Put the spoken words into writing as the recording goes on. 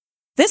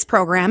This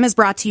program is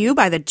brought to you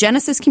by the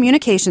Genesis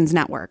Communications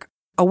Network,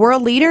 a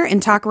world leader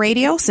in talk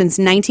radio since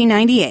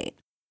 1998.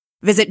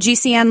 Visit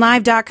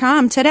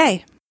GCNlive.com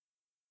today.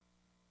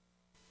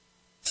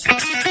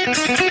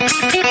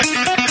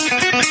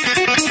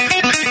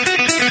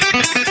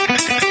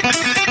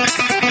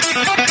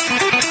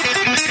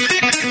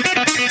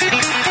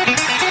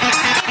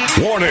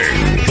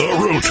 Warning!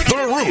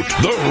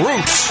 The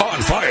root's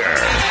on fire.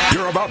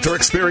 You're about to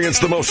experience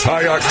the most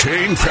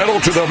high-octane,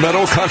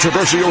 pedal-to-the-metal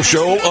controversial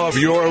show of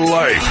your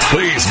life.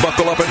 Please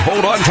buckle up and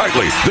hold on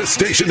tightly. This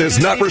station is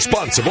not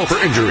responsible for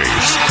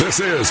injuries. This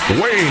is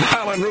Wayne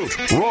Allyn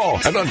Root, raw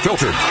and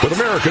unfiltered, with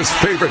America's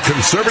favorite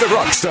conservative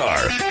rock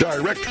star.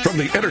 Direct from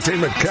the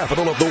entertainment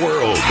capital of the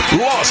world,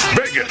 Las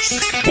Vegas.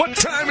 What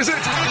time is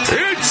it?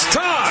 It's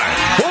time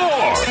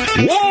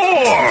for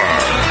war!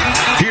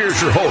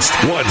 Here's your host,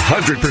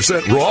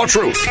 100% raw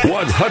truth,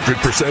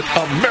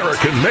 100%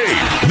 American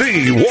made,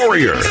 the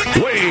warrior,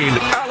 Wayne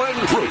Allyn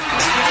Root.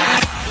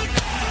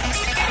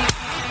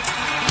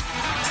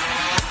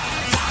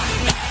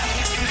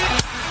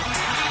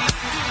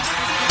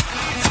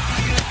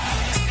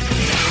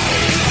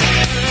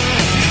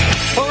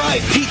 All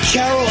right, Pete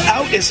Carroll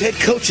out as head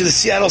coach of the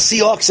Seattle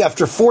Seahawks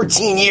after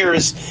 14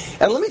 years.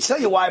 And let me tell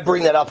you why I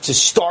bring that up to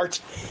start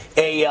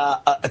a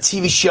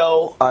TV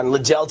show on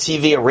Liddell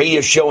TV, a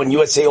radio show on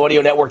USA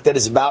Audio Network that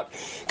is about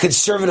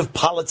conservative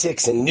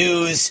politics and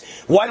news.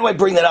 Why do I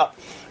bring that up?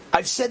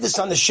 I've said this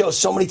on the show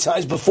so many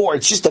times before.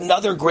 It's just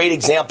another great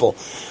example.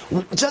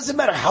 It doesn't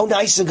matter how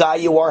nice a guy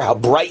you are, how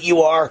bright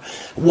you are,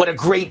 what a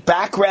great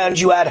background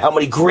you had, how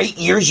many great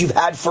years you've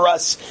had for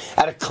us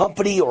at a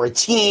company or a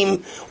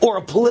team or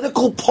a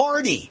political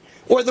party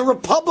or the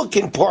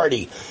Republican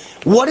Party.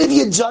 What have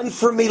you done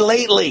for me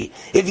lately?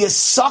 If you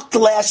sucked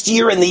last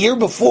year and the year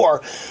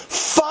before,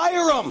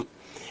 fire them.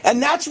 And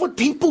that's what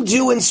people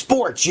do in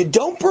sports. You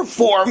don't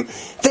perform,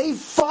 they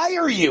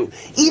fire you.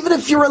 Even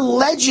if you're a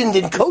legend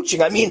in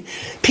coaching. I mean,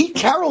 Pete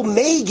Carroll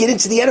may get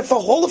into the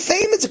NFL Hall of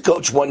Fame as a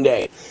coach one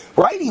day.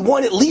 Right? He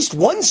won at least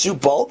one Super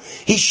Bowl.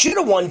 He should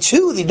have won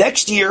two. The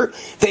next year,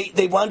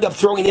 they wound up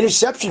throwing an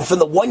interception from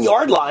the 1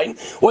 yard line,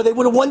 or they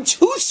would have won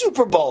two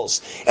Super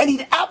Bowls. And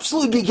he'd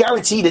absolutely be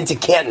guaranteed into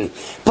Canton.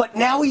 But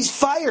now he's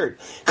fired.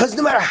 Because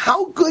no matter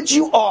how good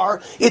you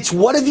are, it's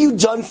what have you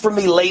done for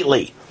me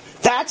lately?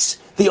 That's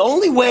the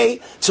only way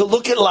to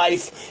look at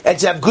life and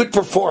to have good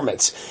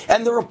performance.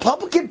 And the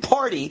Republican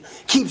Party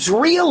keeps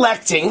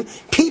re-electing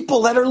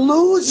people that are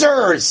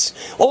losers.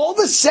 All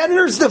the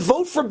senators that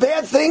vote for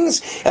bad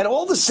things and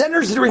all the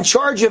senators that are in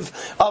charge of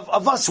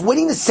us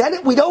winning the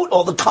Senate, we don't.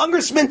 All the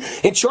congressmen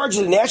in charge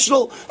of the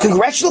National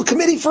Congressional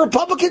Committee for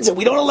Republicans, and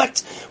we don't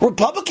elect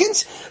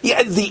Republicans.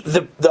 Yeah,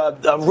 the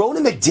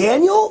Ronna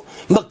McDaniel,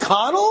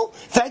 McConnell,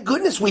 thank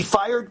goodness we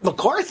fired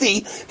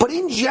McCarthy. But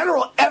in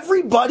general,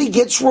 everybody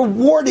gets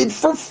rewarded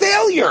for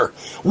failure.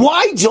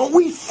 Why don't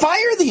we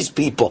fire these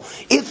people?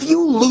 If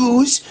you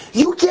lose,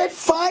 you get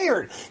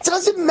fired.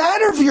 Doesn't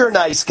matter if you're a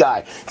nice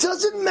guy.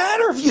 Doesn't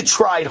matter if you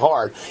tried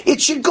hard.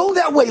 It should go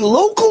that way,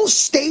 local,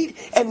 state,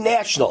 and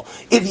national.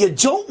 If you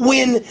don't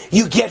win,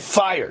 you get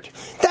fired.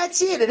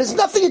 That's it. It has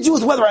nothing to do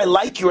with whether I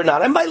like you or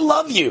not. I might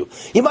love you.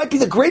 You might be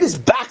the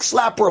greatest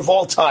backslapper of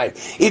all time.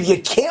 If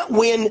you can't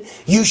win,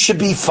 you should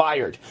be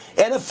fired.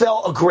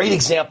 NFL, a great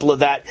example of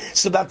that.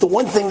 It's about the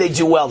one thing they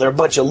do well. They're a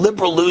bunch of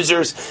liberal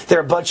losers. They're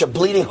a bunch of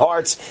bleeding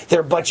hearts.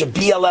 They're a bunch of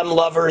BLM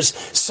lovers,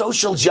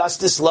 social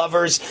justice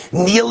lovers,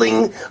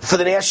 kneeling for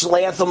the national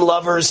anthem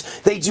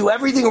lovers. They do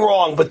everything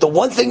wrong, but the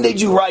one thing they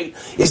do right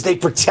is they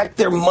protect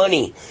their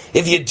money.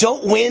 If you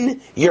don't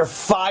win, you're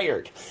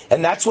fired.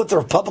 And that's what the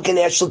Republican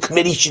National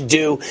Committee should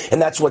do,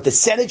 and that's what the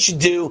Senate should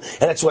do,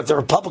 and that's what the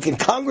Republican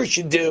Congress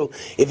should do.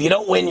 If you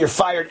don't win, you're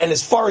fired. And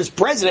as far as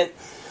president,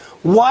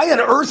 why on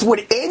earth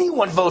would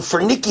anyone vote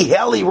for Nikki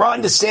Haley,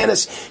 Ron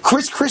DeSantis?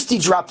 Chris Christie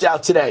dropped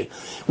out today.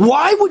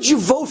 Why would you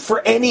vote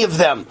for any of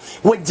them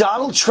when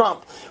Donald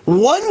Trump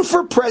won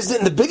for president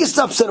in the biggest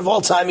upset of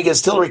all time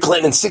against Hillary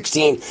Clinton in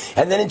 16,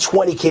 and then in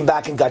 20 came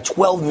back and got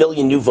 12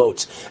 million new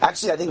votes?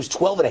 Actually, I think it was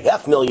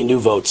 12.5 million new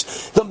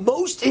votes. The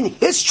most in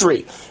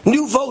history,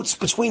 new votes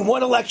between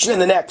one election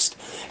and the next,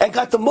 and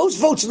got the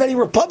most votes of any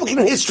Republican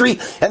in history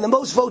and the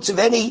most votes of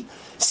any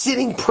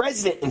sitting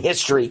president in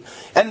history,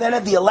 and then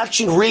had the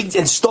election rigged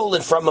and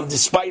stolen from him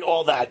despite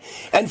all that.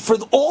 And for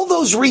all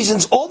those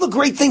reasons, all the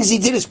great things he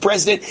did as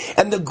president,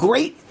 and the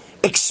great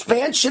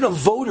expansion of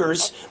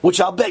voters, which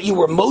I'll bet you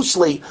were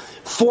mostly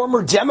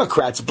former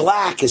Democrats,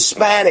 black,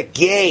 Hispanic,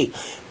 gay,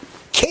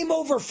 came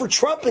over for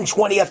Trump in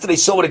 20 after they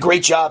saw what a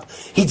great job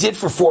he did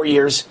for 4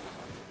 years.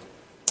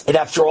 And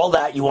after all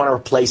that, you want to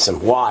replace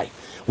him. Why?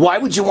 Why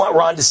would you want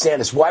Ron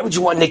DeSantis? Why would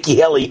you want Nikki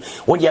Haley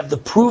when you have the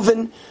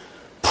proven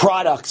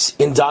products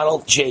in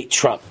Donald J.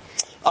 Trump?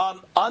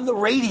 On the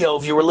radio,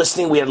 if you were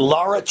listening, we had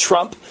Laura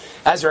Trump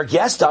as our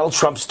guest, Donald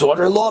Trump's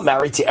daughter-in-law,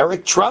 married to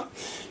Eric Trump.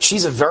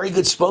 She's a very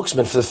good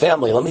spokesman for the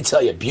family. Let me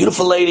tell you,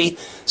 beautiful lady,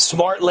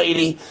 smart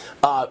lady,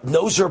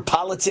 knows her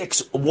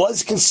politics,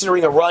 was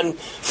considering a run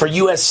for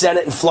U.S.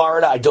 Senate in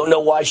Florida. I don't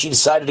know why she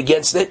decided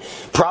against it.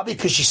 Probably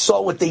because she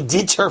saw what they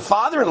did to her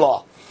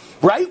father-in-law.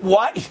 Right?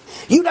 What?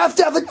 You'd have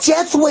to have a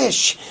death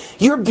wish.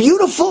 You're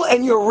beautiful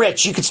and you're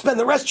rich. You could spend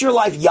the rest of your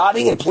life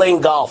yachting and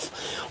playing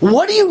golf.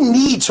 What do you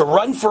need to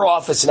run for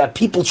office and have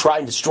people try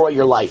and destroy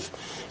your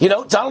life? You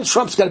know, Donald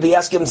Trump's going to be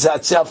asking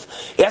himself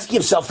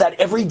that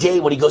every day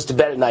when he goes to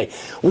bed at night.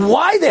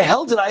 Why the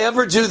hell did I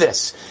ever do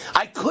this?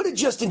 I could have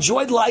just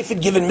enjoyed life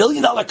and given $1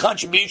 million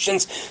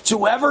contributions to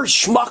whoever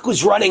schmuck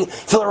was running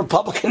for the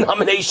Republican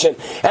nomination.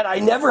 And I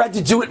never had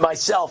to do it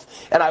myself.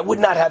 And I would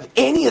not have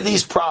any of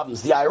these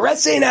problems. The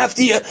IRS ain't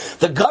after you.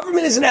 The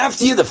government isn't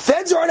after you. The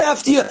feds aren't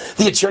after you.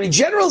 The Attorney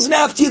General isn't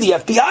after you.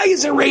 The FBI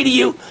isn't raiding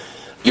you.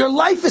 Your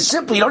life is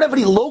simple. You don't have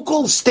any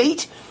local,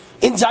 state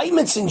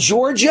indictments in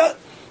Georgia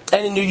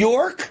and in New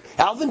York.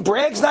 Alvin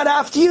Bragg's not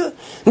after you.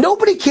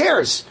 Nobody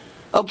cares.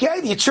 Okay?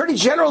 The Attorney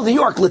General of New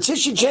York,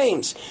 Letitia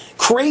James,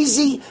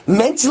 crazy,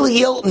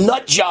 mentally ill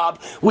nut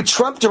job with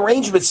Trump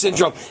derangement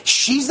syndrome.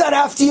 She's not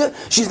after you.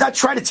 She's not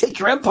trying to take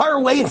your empire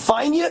away and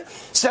fine you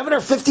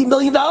 $750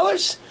 million.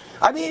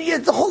 I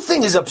mean, the whole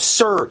thing is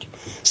absurd.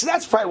 So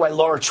that's probably why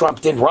Laura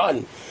Trump didn't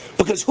run.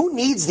 Because who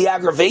needs the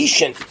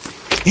aggravation?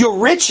 You're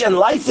rich and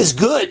life is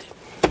good.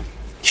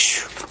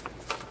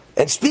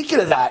 And speaking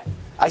of that,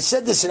 I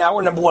said this in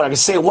hour number one. I'm going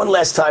to say it one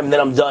last time and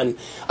then I'm done.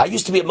 I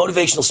used to be a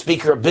motivational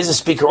speaker, a business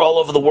speaker all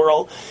over the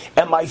world.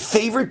 And my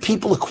favorite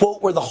people to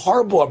quote were the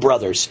Harbaugh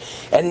brothers.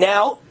 And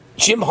now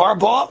Jim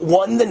Harbaugh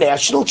won the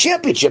national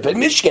championship at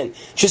Michigan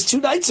just 2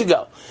 nights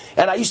ago.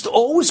 And I used to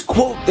always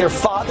quote their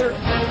father.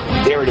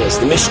 There it is,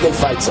 the Michigan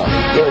fight song.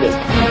 There it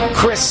is.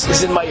 Chris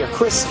is in my ear.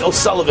 Chris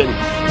O'Sullivan,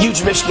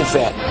 huge Michigan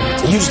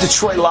fan, huge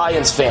Detroit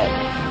Lions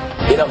fan.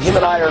 You know, him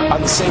and I are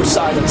on the same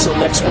side until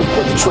next week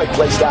when Detroit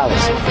plays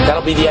Dallas.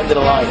 That'll be the end of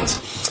the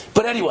Lions.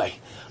 But anyway,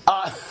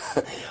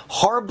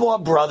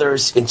 Harbaugh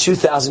brothers in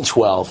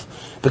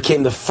 2012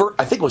 became the first,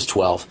 I think it was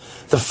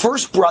 12, the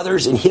first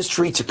brothers in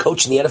history to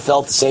coach in the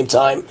NFL at the same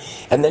time,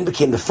 and then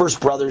became the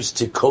first brothers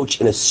to coach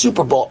in a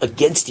Super Bowl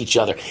against each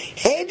other.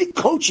 Head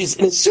coaches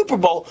in a Super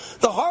Bowl,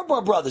 the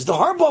Harbaugh brothers. The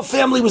Harbaugh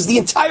family was the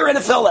entire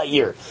NFL that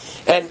year.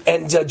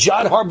 And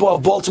John Harbaugh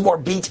of Baltimore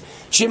beat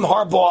Jim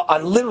Harbaugh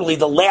on literally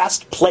the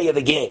last play of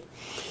the game.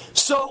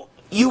 So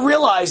you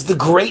realize the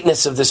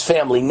greatness of this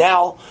family.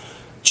 Now,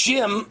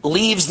 Jim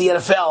leaves the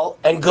NFL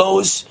and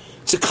goes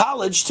to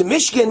college, to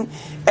Michigan,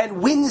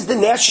 and wins the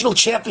national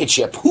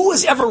championship. Who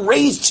has ever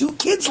raised 2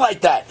 kids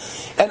like that?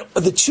 And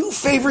the 2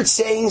 favorite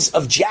sayings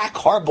of Jack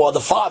Harbaugh, the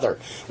father,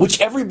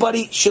 which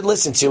everybody should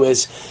listen to,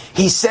 is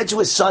he said to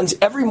his sons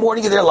every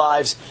morning of their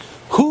lives,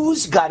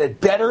 who's got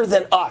it better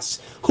than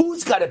us?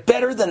 Who's got it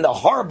better than the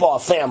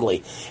Harbaugh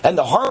family? And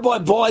the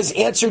Harbaugh boys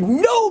answered,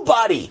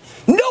 nobody.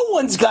 No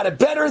one's got it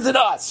better than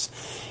us.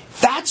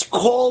 That's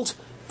called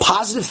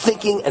positive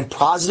thinking and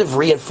positive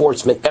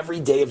reinforcement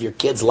every day of your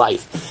kid's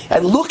life.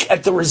 And look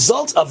at the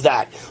result of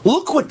that.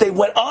 Look what they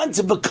went on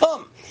to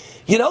become.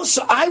 You know,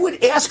 so I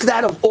would ask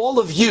that of all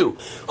of you.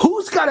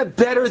 Who's got it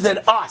better than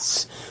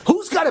us?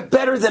 Who's got it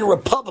better than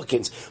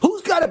Republicans?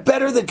 Who's got it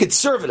better than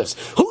conservatives?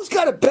 Who's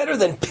got it better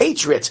than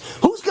patriots?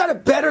 Who's got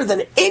it better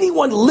than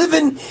anyone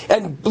living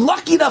and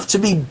lucky enough to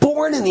be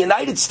born in the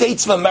United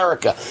States of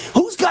America?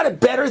 Who's got it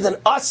better than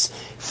us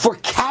for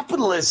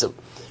capitalism?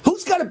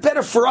 Who's got it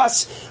better for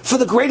us for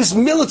the greatest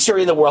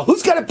military in the world?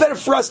 Who's got it better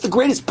for us, the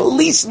greatest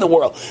police in the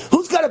world?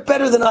 Who's got it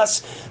better than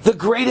us, the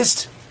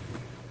greatest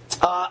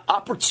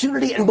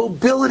opportunity and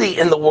mobility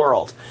in the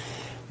world?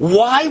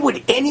 Why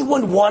would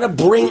anyone want to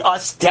bring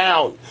us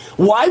down?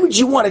 Why would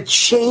you want to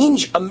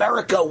change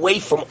America away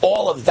from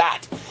all of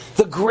that?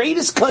 The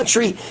greatest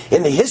country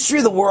in the history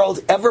of the world,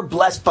 ever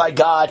blessed by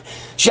God.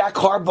 Jack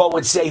Harbaugh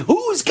would say,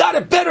 who's got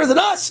it better than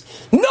us?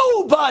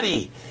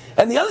 Nobody!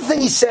 And the other thing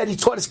he said, he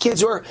taught his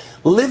kids were,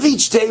 live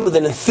each day with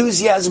an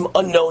enthusiasm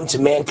unknown to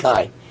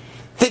mankind.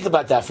 Think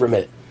about that for a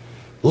minute.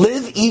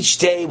 Live each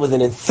day with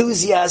an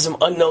enthusiasm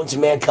unknown to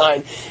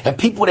mankind. And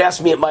people would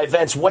ask me at my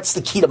events, what's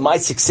the key to my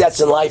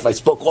success in life? I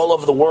spoke all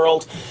over the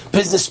world.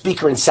 Business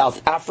speaker in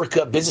South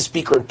Africa, business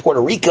speaker in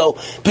Puerto Rico,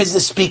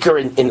 business speaker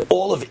in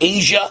all of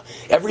Asia,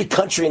 every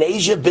country in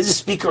Asia, business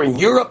speaker in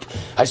Europe.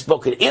 I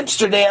spoke in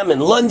Amsterdam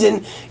and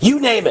London, you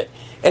name it.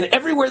 And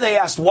everywhere they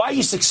asked, why are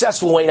you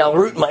successful, Wayne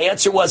Allyn? My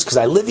answer was, because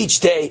I live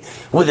each day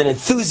with an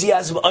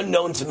enthusiasm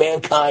unknown to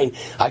mankind.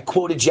 I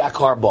quoted Jack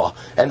Harbaugh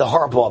and the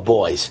Harbaugh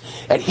boys.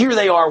 And here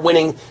they are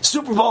winning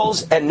Super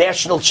Bowls and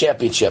national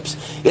championships.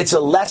 It's a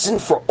lesson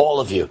for all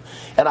of you.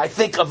 And I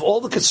think of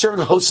all the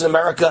conservative hosts in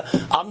America,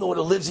 I'm the one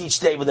who lives each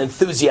day with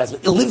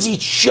enthusiasm. It lives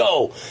each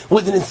show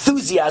with an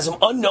enthusiasm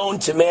unknown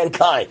to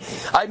mankind.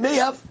 I may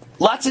have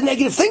lots of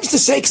negative things to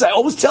say because I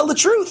always tell the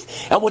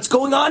truth. And what's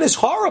going on is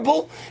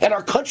horrible, and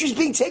our country's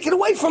being taken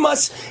away from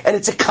us, and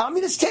it's a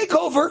communist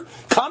takeover,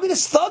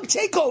 communist thug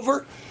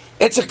takeover.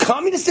 It's a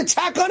communist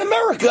attack on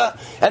America,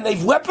 and they've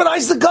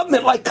weaponized the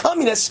government like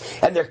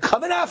communists, and they're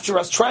coming after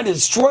us, trying to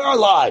destroy our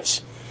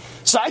lives.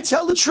 So I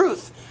tell the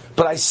truth,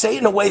 but I say it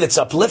in a way that's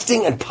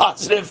uplifting and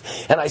positive,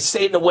 and I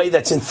say it in a way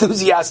that's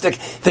enthusiastic,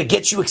 that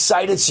gets you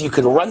excited so you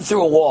can run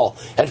through a wall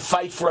and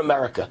fight for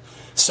America.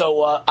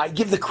 So I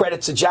give the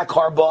credit to Jack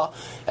Harbaugh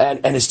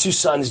and his 2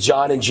 sons,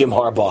 John and Jim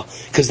Harbaugh,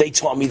 because they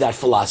taught me that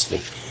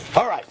philosophy.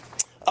 All right.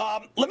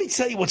 Let me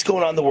tell you what's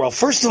going on in the world.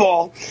 First of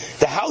all,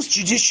 the House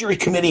Judiciary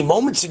Committee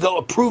moments ago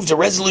approved a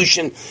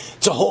resolution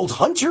to hold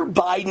Hunter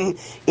Biden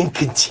in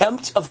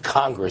contempt of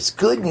Congress.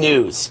 Good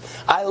news.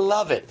 I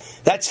love it.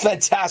 That's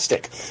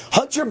fantastic.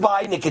 Hunter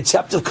Biden in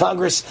contempt of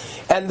Congress.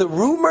 And the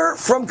rumor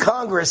from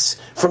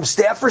Congress, from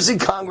staffers in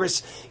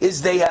Congress,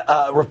 is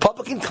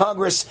Republican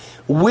Congress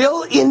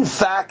will, in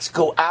fact,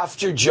 go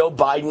after Joe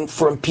Biden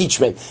for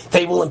impeachment.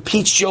 They will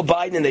impeach Joe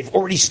Biden, and they've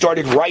already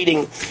started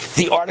writing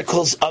the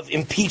articles of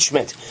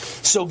impeachment.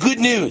 So good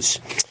news.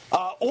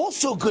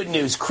 Also good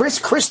news. Chris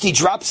Christie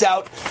drops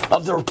out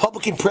of the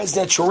Republican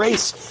presidential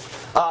race.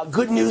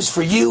 Good news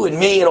for you and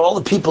me and all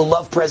the people who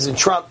love President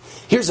Trump.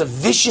 Here's a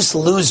vicious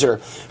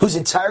loser whose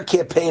entire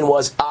campaign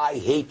was, I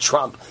hate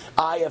Trump.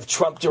 I have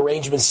Trump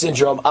derangement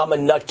syndrome. I'm a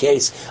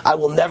nutcase. I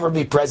will never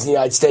be president of the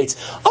United States.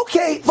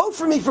 Okay, vote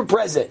for me for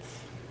president.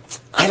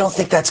 I don't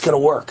think that's going to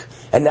work.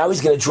 And now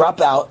he's going to drop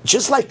out,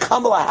 just like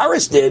Kamala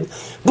Harris did,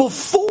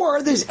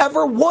 before there's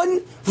ever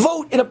one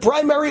vote in a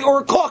primary or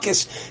a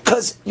caucus,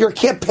 because your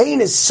campaign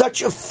is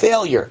such a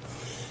failure.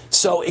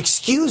 So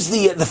excuse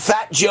the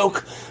fat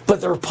joke, but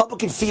the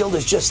Republican field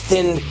is just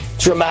thinned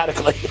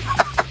dramatically.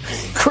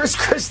 Chris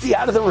Christie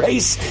out of the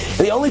race.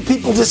 And the only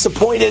people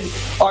disappointed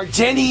are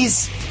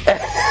Denny's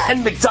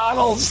and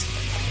McDonald's,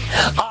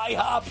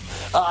 IHOP,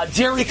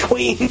 Dairy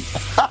Queen,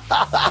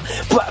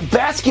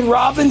 Baskin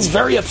Robbins,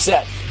 very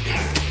upset.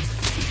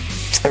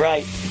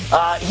 Right.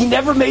 He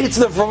never made it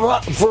to the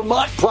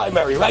Vermont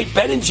primary, right?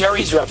 Ben and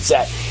Jerry's are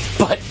upset.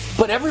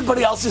 But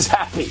everybody else is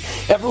happy.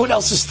 Everyone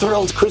else is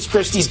thrilled. Chris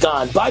Christie's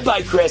gone.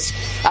 Bye-bye, Chris.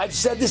 I've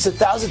said this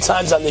 1,000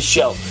 times on this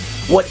show.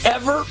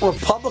 Whatever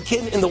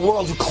Republican in the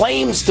world who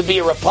claims to be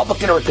a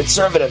Republican or a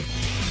conservative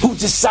who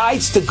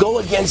decides to go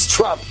against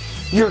Trump,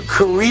 your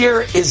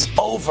career is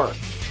over.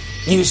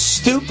 You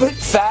stupid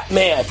fat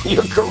man.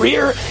 Your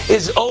career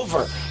is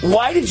over.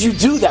 Why did you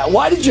do that?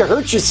 Why did you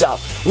hurt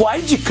yourself? Why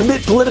did you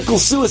commit political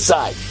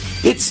suicide?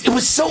 It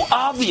was so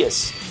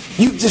obvious.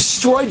 You've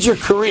destroyed your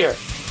career.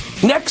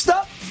 Next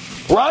up,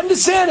 Ron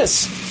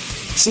DeSantis.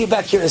 See you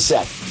back here in a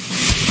sec.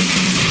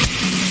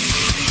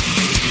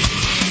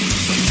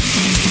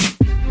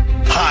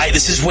 Hi,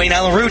 this is Wayne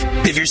Allyn Root.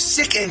 If you're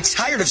sick and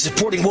tired of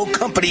supporting woke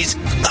companies,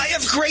 I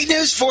have great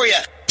news for you.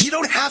 You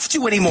don't have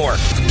to anymore.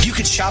 You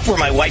can shop where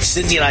my wife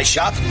Cindy and I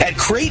shop at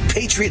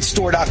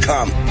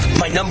GreatPatriotStore.com.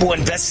 My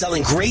 #1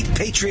 best-selling Great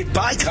Patriot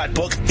Boycott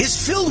book is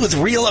filled with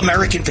real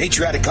American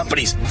patriotic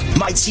companies.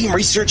 My team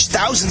researched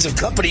thousands of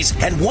companies,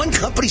 and one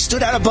company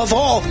stood out above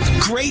all,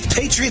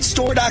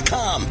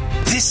 GreatPatriotStore.com.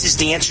 This is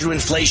the answer to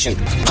inflation.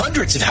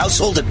 Hundreds of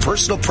household and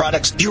personal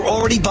products you're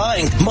already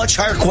buying. Much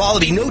higher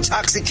quality, no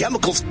toxic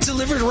chemicals,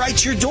 delivered right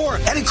to your door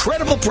at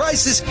incredible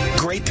prices.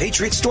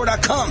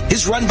 GreatPatriotStore.com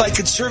is run by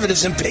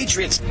conservatives and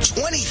patriots.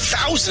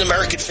 20,000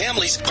 American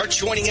families are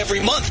joining every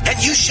month,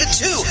 and you should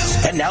too.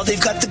 And now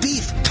they've got the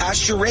beef,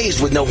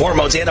 pasture-raised with no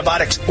hormones,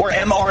 antibiotics, or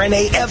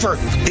mRNA ever.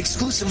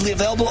 Exclusively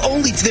available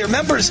only to their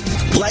members.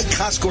 Like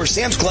Costco or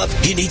Sam's Club,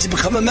 you need to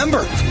become a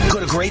member.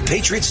 Go to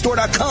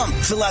GreatPatriotStore.com,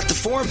 fill out the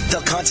form,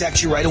 they'll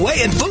contact you right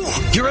away, and boom,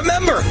 you're a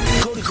member.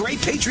 Go to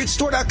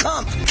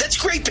GreatPatriotStore.com. That's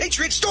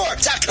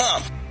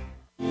GreatPatriotStore.com.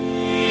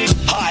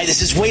 Hi,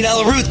 this is Wayne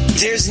Allyn Root.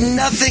 There's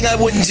nothing I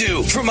wouldn't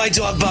do for my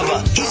dog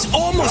Bubba. He's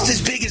almost as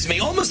big as me,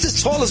 almost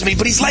as tall as me,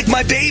 but he's like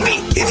my baby.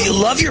 If you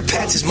love your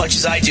pets as much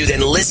as I do,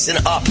 then listen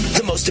up.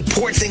 The most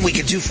important thing we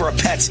can do for our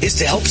pets is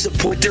to help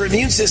support their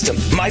immune system.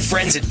 My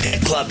friends at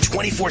Pet Club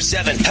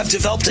 24/7 have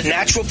developed a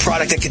natural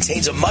product that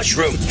contains a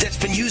mushroom that's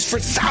been used for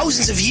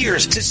thousands of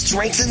years to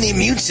strengthen the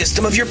immune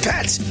system of your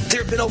pets. There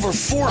have been over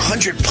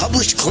 400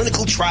 published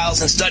clinical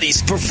trials and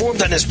studies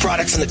performed on this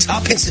product from the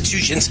top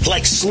institutions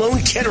like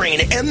Sloan Kettering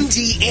and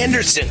MD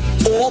Anderson.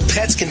 All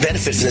pets can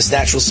benefit from this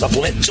natural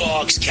supplement.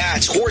 Dogs,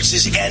 cats,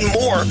 horses, and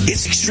more.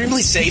 It's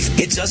extremely safe.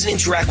 It doesn't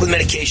interact with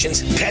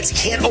medications. Pets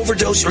can't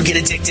overdose or get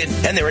addicted,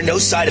 and there are no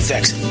side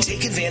effects.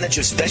 Take advantage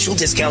of special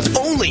discounts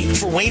only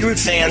for Wayne Root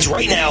fans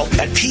right now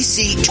at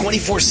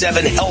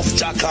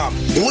PC247health.com.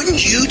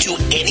 Wouldn't you do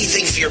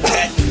anything for your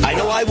pet? I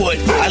know I would.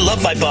 I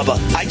love my Bubba.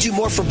 I do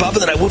more for Bubba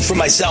than I would for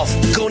myself.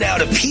 Go now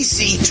to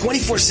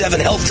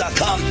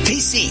PC247health.com.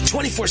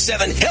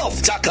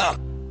 PC247health.com.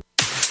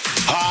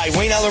 Hi,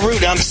 Wayne Allyn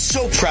Root. I'm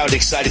so proud and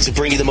excited to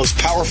bring you the most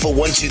powerful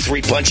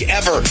 1-2-3 punch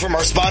ever from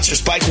our sponsor,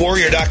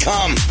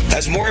 SpikeWarrior.com.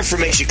 As more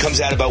information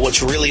comes out about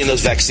what's really in those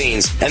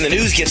vaccines, and the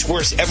news gets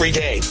worse every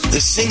day, the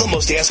single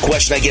most asked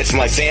question I get from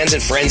my fans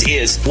and friends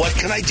is, what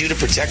can I do to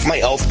protect my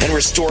health and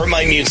restore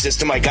my immune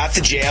system? I got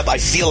the jab. I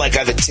feel like I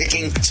have a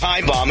ticking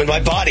time bomb in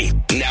my body.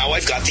 Now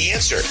I've got the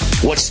answer.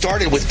 What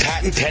started with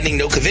patent-pending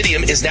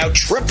nocovidium is now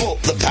triple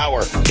the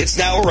power. It's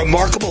now a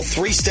remarkable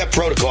 3-step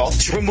protocol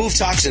to remove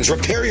toxins,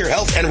 repair your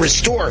health, and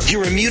restore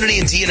your immunity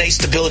and DNA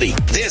stability.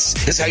 This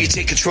is how you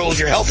take control of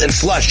your health and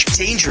flush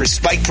dangerous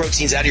spike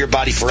proteins out of your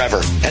body forever.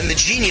 And the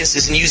genius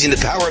isn't using the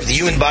power of the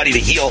human body to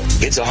heal.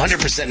 It's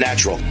 100%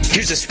 natural.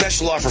 Here's a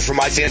special offer for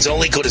my fans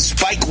only. Go to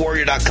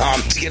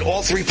SpikeWarrior.com to get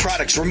all 3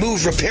 products,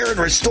 remove, repair, and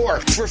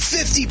restore for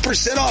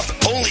 50% off.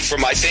 Only for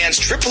my fans.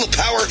 Triple the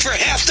power for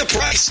half the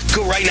price.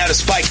 Go right now to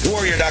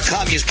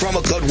SpikeWarrior.com. Use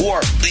promo code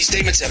WAR. These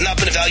statements have not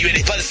been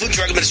evaluated by the Food and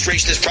Drug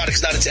Administration. This product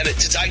is not intended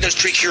to diagnose,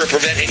 treat, cure, or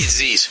prevent any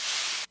disease.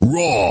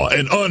 Raw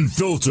and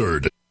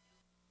unfiltered.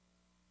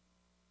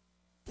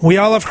 We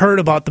all have heard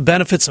about the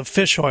benefits of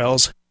fish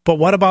oils, but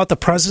what about the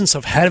presence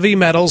of heavy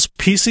metals,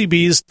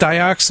 PCBs,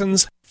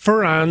 dioxins,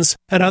 furans,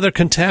 and other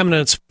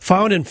contaminants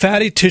found in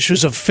fatty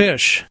tissues of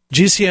fish?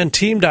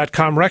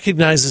 GCNteam.com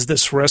recognizes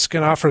this risk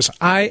and offers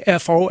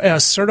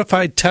IFOS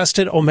certified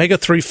tested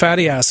omega-3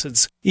 fatty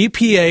acids.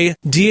 EPA,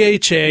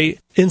 DHA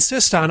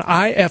insist on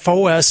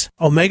IFOS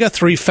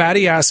omega-3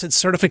 fatty acid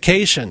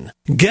certification.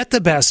 Get the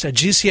best at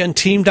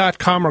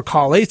GCNteam.com or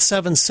call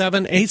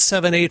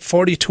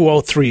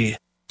 877-878-4203.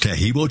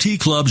 Tahibo Tea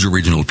Club's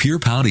original Pure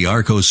Pouty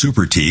Arco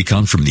Super Tea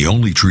comes from the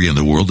only tree in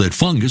the world that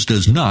fungus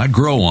does not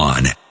grow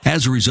on.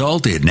 As a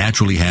result, it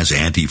naturally has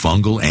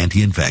antifungal,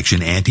 anti-infection,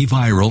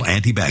 antiviral,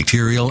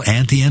 antibacterial,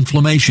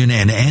 anti-inflammation,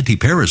 and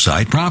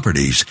anti-parasite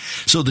properties.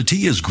 So the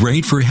tea is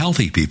great for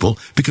healthy people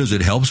because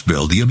it helps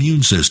build the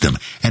immune system,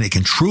 and it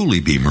can truly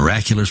be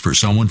miraculous for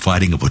someone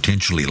fighting a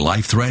potentially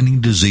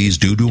life-threatening disease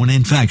due to an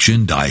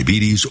infection,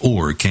 diabetes,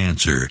 or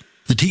cancer.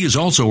 The tea is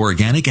also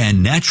organic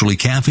and naturally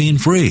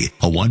caffeine-free.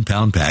 A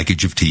 1-pound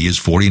package of tea is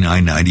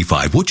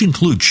 $49.95, which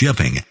includes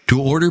shipping.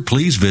 To order,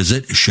 please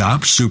visit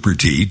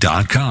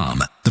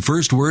shopsupertea.com. The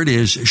first word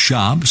is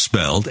shop,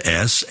 spelled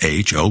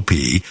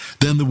S-H-O-P,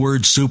 then the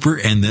word super,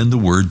 and then the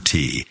word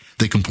tea.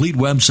 The complete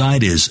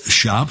website is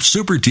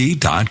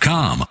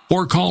shopsupertea.com,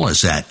 or call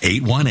us at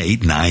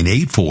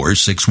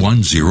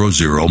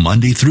 818-984-6100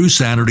 Monday through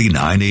Saturday,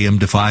 9 a.m.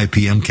 to 5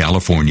 p.m.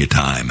 California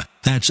time.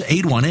 That's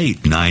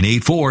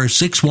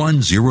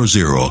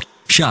 818-984-6100.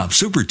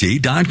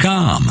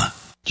 ShopSuperTea.com.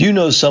 Do you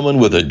know someone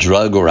with a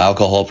drug or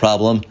alcohol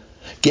problem?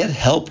 Get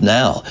help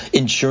now.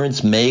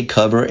 Insurance may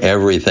cover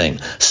everything.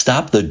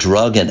 Stop the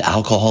drug and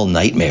alcohol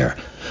nightmare.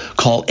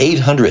 Call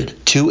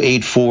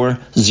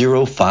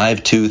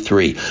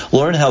 800-284-0523.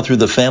 Learn how through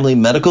the Family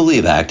Medical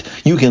Leave Act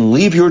you can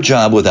leave your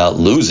job without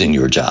losing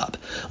your job.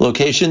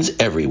 Locations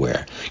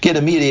everywhere. Get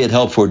immediate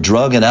help for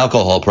drug and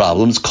alcohol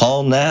problems.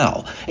 Call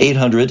now.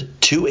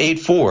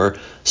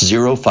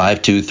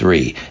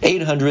 800-284-0523.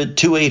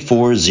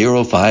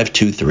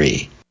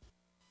 800-284-0523.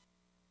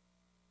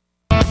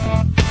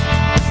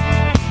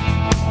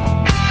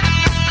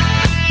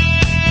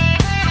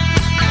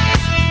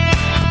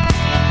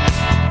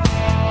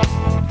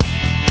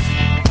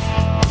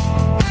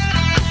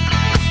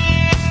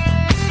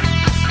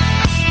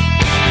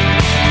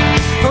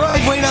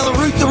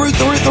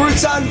 The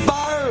Root's on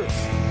fire.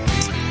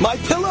 My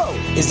Pillow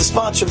is the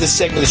sponsor of this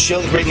segment of the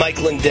show, the great Mike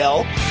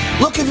Lindell.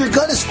 Look, if you're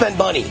going to spend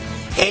money,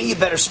 you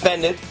better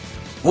spend it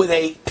with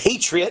a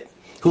patriot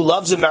who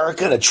loves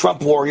America and a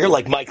Trump warrior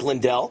like Mike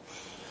Lindell,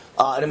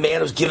 and a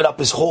man who's given up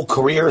his whole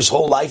career, his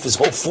whole life, his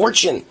whole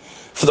fortune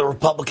for the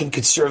Republican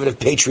conservative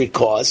patriot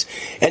cause.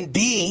 And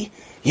B,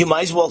 you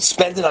might as well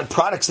spend it on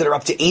products that are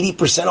up to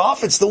 80%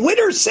 off. It's the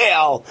winter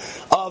sale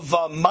of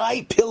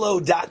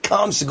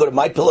MyPillow.com. So go to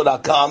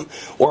MyPillow.com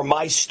or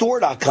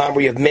MyStore.com,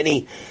 where you have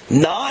many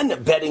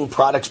non-betting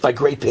products by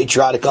great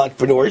patriotic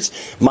entrepreneurs.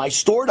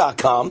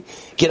 MyStore.com.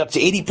 Get up to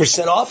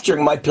 80% off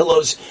during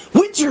MyPillow's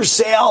winter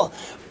sale.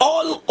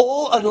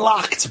 All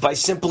unlocked by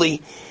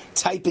simply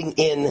typing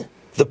in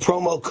the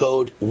promo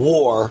code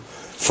WAR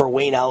for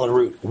Wayne Allyn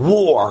Root.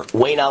 WAR,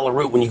 Wayne Allyn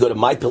Root, when you go to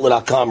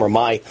MyPillow.com or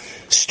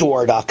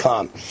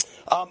MyStore.com.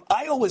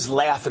 I always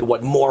laugh at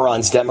what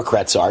morons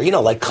Democrats are. You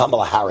know, like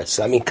Kamala Harris.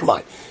 I mean, come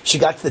on. She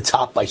got to the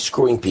top by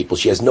screwing people.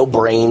 She has no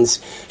brains.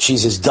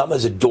 She's as dumb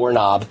as a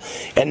doorknob.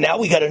 And now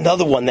we got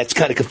another one that's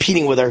kind of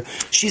competing with her.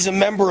 She's a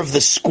member of the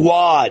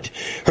squad.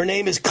 Her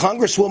name is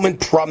Congresswoman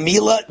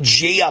Pramila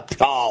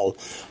Jayapal,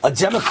 a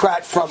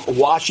Democrat from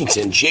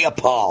Washington,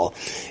 Jayapal.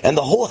 And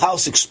the whole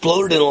House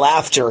exploded in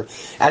laughter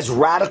as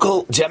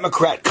radical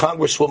Democrat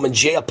Congresswoman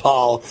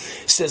Jayapal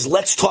says,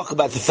 let's talk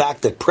about the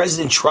fact that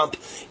President Trump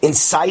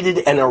incited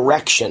an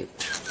erection.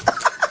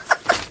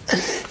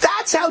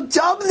 That's how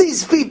dumb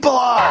these people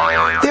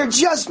are. They're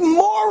just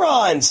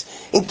morons.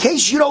 In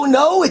case you don't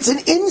know, it's an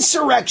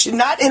insurrection,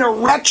 not an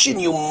erection,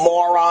 you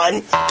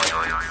moron.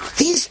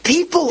 These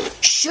people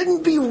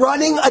shouldn't be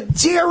running a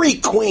Dairy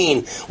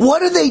Queen.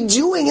 What are they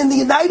doing in the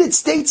United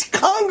States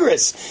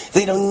Congress?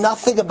 They know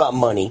nothing about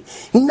money,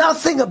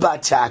 nothing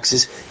about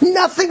taxes,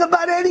 nothing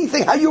about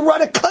anything, how you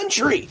run a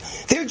country.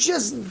 They're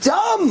just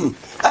dumb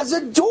as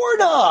a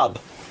doorknob.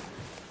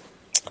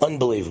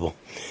 Unbelievable.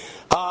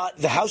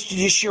 The House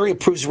Judiciary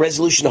approves a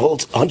resolution to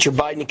hold Hunter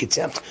Biden in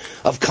contempt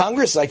of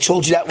Congress. I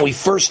told you that when we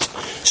first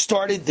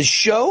started the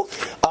show.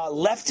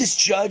 Leftist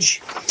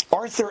judge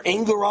Arthur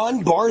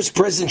Engoron bars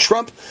President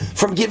Trump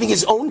from giving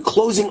his own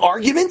closing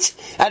argument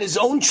at his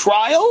own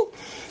trial.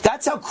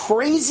 That's how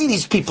crazy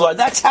these people are.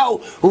 That's how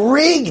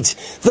rigged.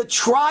 The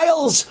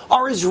trials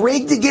are as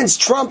rigged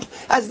against Trump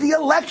as the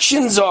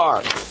elections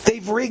are.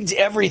 They've rigged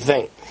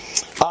everything.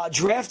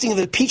 Drafting of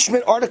the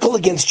impeachment article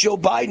against Joe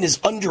Biden is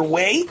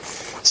underway,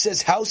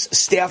 says House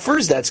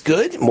staffers. That's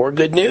good. More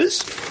good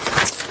news.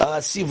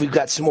 Let's see if we've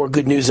got some more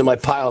good news in my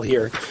pile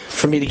here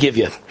for me to give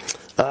you.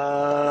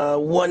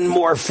 One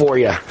more for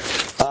you.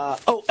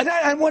 And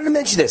I wanted to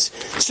mention this.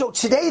 So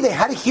today they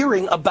had a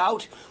hearing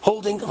about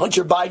holding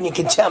Hunter Biden in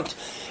contempt.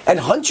 And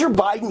Hunter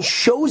Biden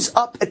shows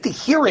up at the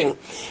hearing,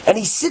 and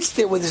he sits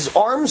there with his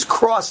arms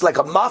crossed like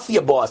a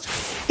mafia boss.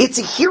 It's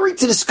a hearing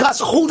to discuss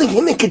holding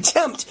him in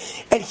contempt,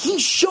 and he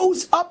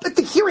shows up at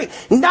the hearing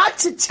not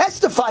to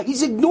testify.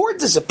 He's ignored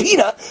the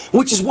subpoena,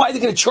 which is why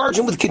they're going to charge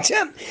him with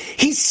contempt.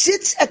 He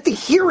sits at the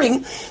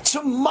hearing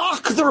to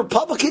mock the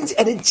Republicans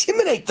and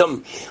intimidate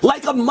them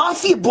like a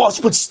mafia boss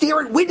would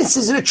stare at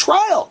witnesses in a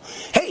trial.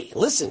 Hey,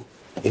 listen,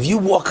 if you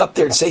walk up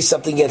there and say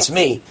something against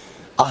me,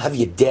 I'll have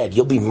you dead.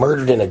 You'll be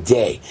murdered in a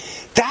day.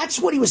 That's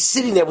what he was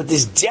sitting there with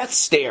this death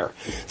stare.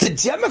 The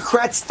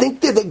Democrats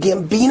think they're the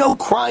Gambino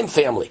crime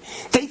family.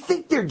 They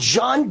think they're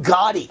John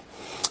Gotti.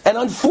 And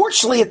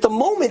unfortunately, at the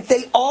moment,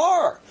 they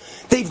are.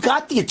 They've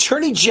got the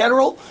Attorney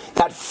General,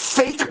 that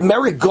fake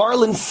Merrick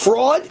Garland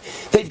fraud.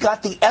 They've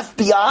got the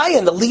FBI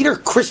and the leader,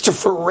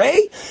 Christopher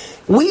Wray.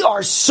 We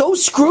are so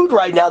screwed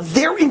right now.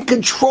 They're in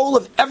control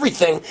of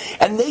everything,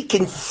 and they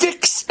can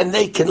fix, and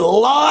they can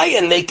lie,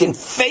 and they can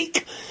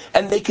fake,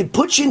 and they can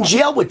put you in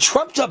jail with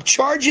trumped-up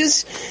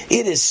charges.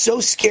 It is so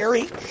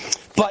scary.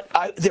 But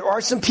there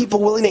are some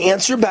people willing to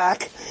answer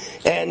back,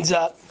 and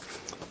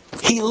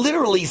he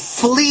literally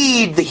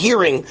fled the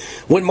hearing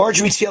when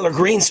Marjorie Taylor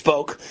Greene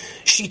spoke.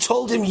 She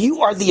told him,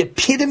 "You are the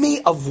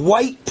epitome of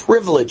white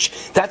privilege."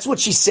 That's what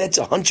she said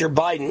to Hunter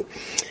Biden.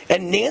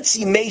 And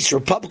Nancy Mace,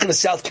 Republican of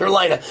South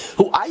Carolina,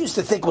 who I used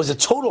to think was a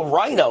total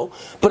rhino,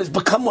 but has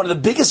become one of the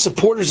biggest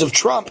supporters of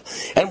Trump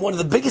and one of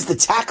the biggest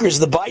attackers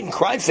of the Biden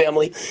crime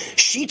family,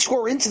 she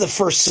tore into the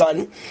first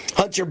son,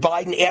 Hunter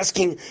Biden,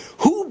 asking,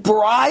 who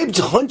bribed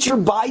Hunter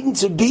Biden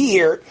to be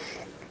here?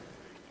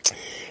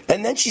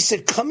 And then she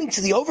said, coming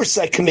to the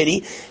Oversight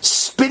Committee,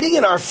 spitting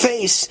in our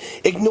face,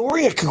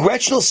 ignoring a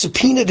congressional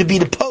subpoena to be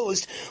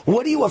deposed,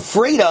 what are you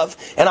afraid of?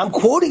 And I'm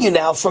quoting you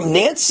now from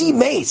Nancy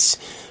Mace,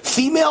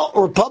 female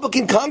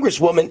Republican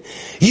Congresswoman.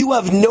 You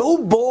have no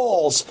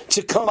balls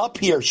to come up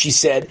here, she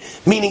said,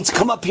 meaning to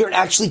come up here and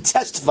actually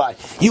testify.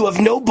 You have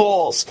no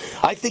balls.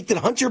 I think that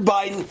Hunter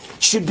Biden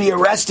should be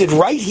arrested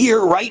right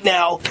here, right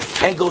now,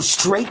 and go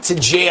straight to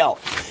jail.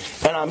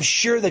 And I'm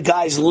sure the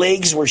guy's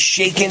legs were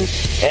shaking,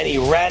 and he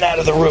ran out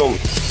of the room.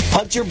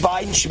 Hunter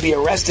Biden should be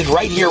arrested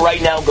right here,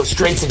 right now, and go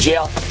straight to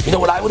jail. You know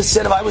what I would have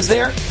said if I was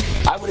there?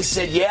 I would have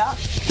said, yeah,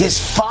 his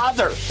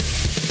father,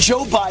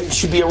 Joe Biden,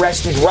 should be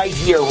arrested right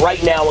here,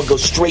 right now, and go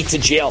straight to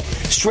jail.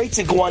 Straight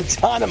to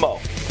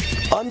Guantanamo.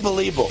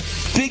 Unbelievable.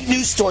 Big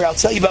news story I'll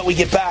tell you about when we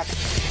get back.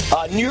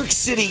 New York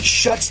City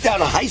shuts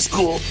down a high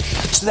school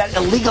so that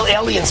illegal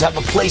aliens have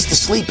a place to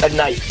sleep at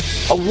night,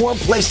 a warm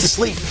place to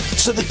sleep,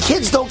 so the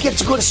kids don't get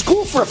to go to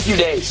school for a few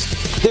days.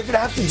 They're going to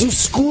have to do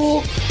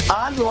school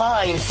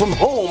online from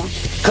home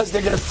because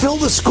they're going to fill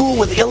the school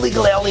with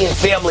illegal alien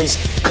families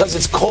because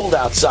it's cold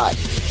outside.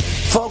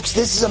 Folks,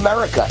 this is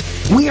America.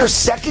 We are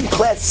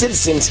second-class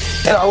citizens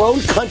in our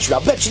own country.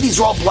 I'll bet you these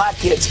are all black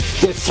kids.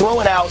 They're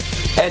throwing out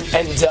and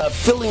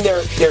filling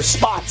their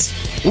spots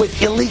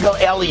with illegal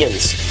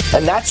aliens.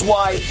 And that's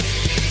why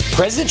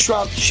President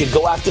Trump should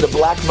go after the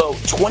black vote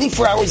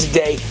 24 hours a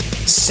day,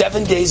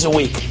 7 days a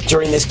week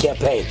during this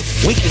campaign.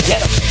 We can get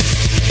them.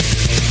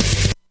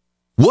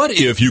 What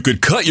if you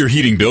could cut your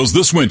heating bills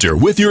this winter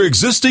with your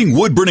existing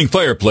wood-burning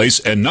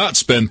fireplace and not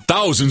spend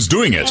thousands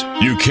doing it?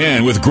 You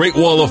can with Great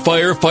Wall of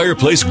Fire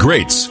fireplace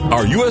grates.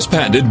 Our U.S.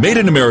 patented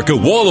made-in-America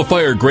Wall of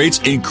Fire grates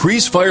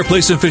increase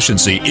fireplace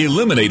efficiency,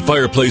 eliminate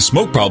fireplace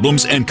smoke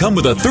problems, and come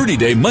with a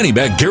 30-day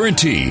money-back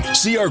guarantee.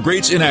 See our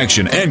grates in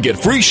action and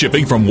get free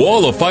shipping from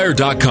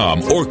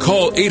walloffire.com or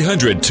call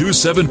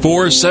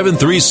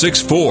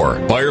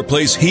 800-274-7364.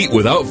 Fireplace heat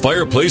without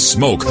fireplace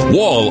smoke.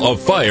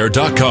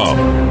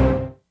 walloffire.com.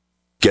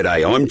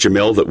 G'day, I'm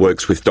Jamel that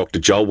works with Dr.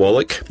 Joel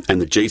Wallach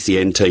and the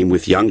GCN team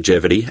with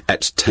Longevity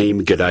at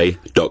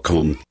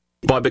teamg'day.com.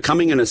 By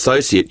becoming an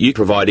associate, you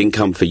provide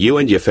income for you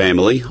and your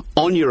family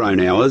on your own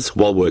hours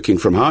while working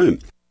from home.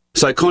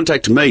 So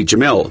contact me,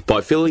 Jamel,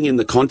 by filling in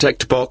the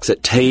contact box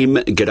at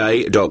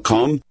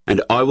teamg'day.com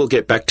and I will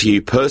get back to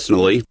you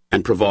personally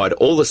and provide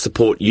all the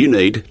support you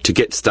need to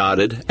get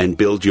started and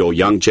build your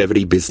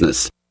longevity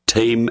business.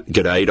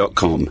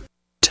 teamg'day.com.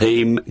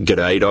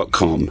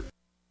 teamg'day.com.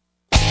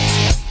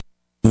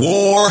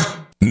 War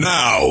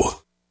now.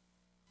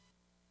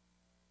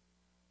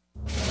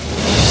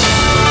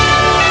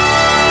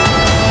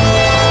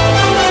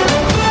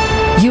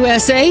 U.S.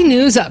 USA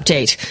News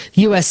Update.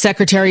 U.S.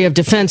 Secretary of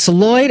Defense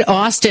Lloyd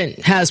Austin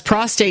has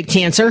prostate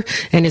cancer,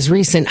 and his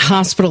recent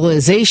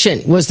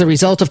hospitalization was the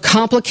result of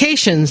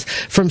complications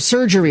from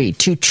surgery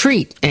to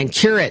treat and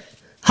cure it.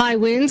 High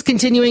winds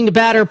continuing to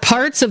batter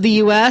parts of the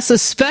U.S.,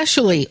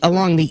 especially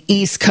along the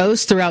East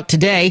Coast throughout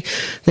today.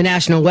 The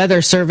National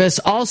Weather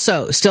Service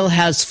also still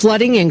has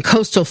flooding and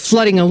coastal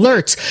flooding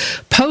alerts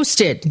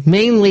posted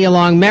mainly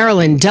along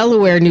Maryland,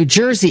 Delaware, New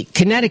Jersey,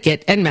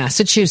 Connecticut, and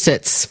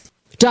Massachusetts.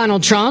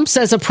 Donald Trump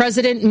says a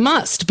president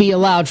must be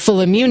allowed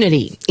full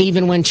immunity,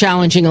 even when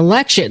challenging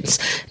elections.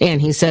 And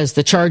he says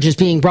the charges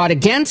being brought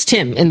against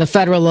him in the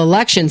federal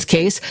elections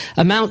case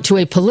amount to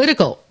a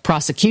political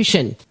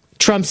prosecution.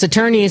 Trump's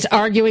attorneys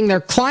arguing their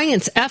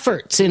client's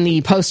efforts in the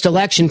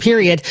post-election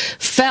period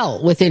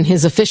fell within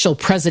his official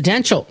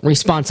presidential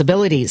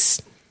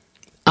responsibilities.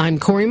 I'm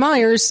Corey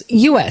Myers,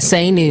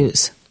 USA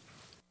News.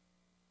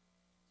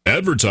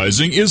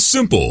 Advertising is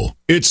simple.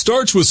 It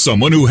starts with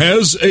someone who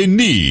has a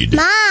need.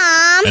 Mom!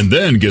 And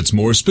then gets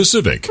more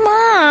specific.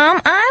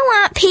 Mom, I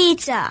want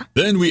pizza.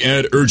 Then we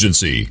add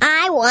urgency.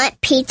 I want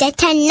pizza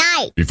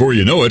tonight. Before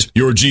you know it,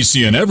 your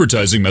GCN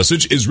advertising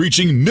message is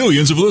reaching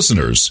millions of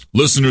listeners.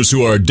 Listeners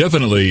who are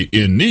definitely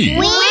in need.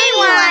 We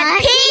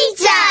want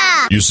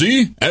pizza! You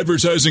see,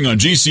 advertising on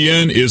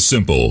GCN is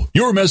simple.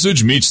 Your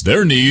message meets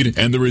their need,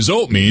 and the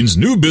result means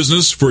new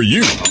business for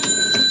you.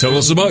 Tell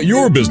us about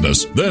your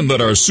business. Then let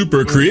our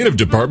super creative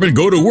department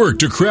go to work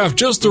to craft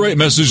just the right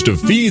message to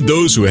feed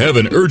those who have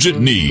an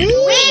urgent need.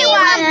 We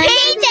want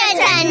pizza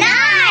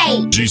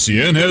tonight!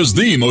 GCN has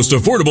the most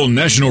affordable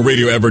national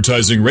radio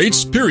advertising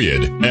rates,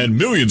 period. And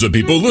millions of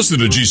people listen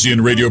to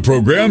GCN radio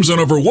programs on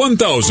over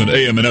 1,000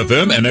 AM and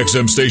FM and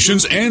XM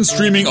stations and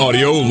streaming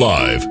audio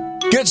live.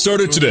 Get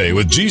started today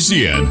with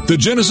GCN, the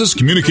Genesis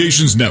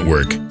Communications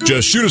Network.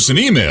 Just shoot us an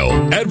email,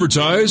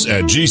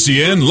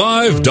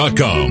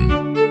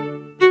 advertise@gcnlive.com.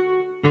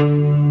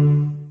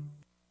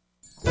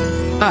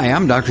 Hi,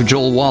 I'm Dr.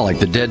 Joel Wallach,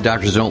 the Dead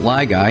Doctors Don't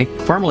Lie guy,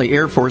 formerly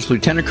Air Force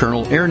Lieutenant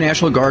Colonel, Air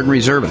National Guard and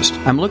Reservist.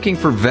 I'm looking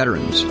for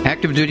veterans,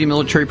 active duty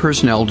military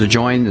personnel to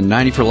join the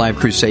 90 for Life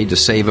crusade to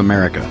save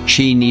America.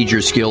 She needs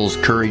your skills,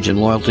 courage,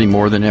 and loyalty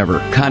more than ever.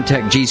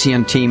 Contact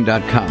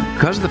GCNteam.com.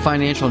 Because of the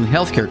financial and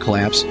healthcare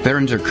collapse,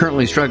 veterans are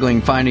currently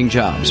struggling finding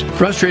jobs.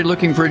 Frustrated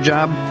looking for a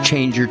job?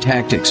 Change your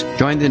tactics.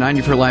 Join the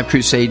 90 for Life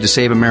crusade to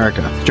save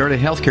America. Start a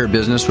healthcare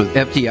business with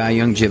FDI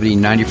Longevity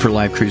 90 for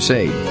Life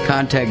crusade.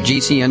 Contact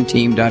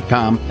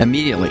GCNteam.com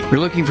immediately. We're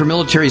looking for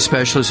military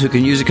specialists who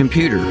can use a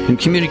computer and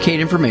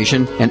communicate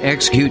information and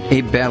execute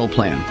a battle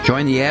plan.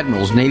 Join the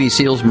admirals, Navy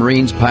SEALs,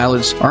 Marines,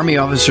 pilots, Army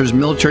officers,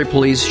 military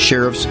police,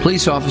 sheriffs,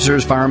 police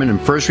officers, firemen,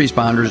 and first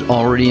responders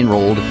already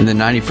enrolled in the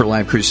 90 for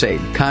Life crusade.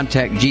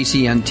 Contact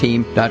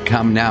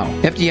GCNteam.com now.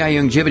 FDI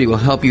Longevity will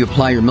help you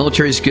apply your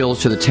military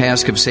skills to the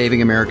task of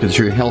saving America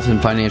through health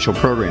and financial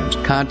programs.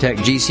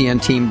 Contact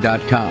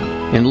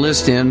GCNteam.com.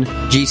 Enlist in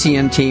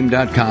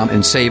GCNteam.com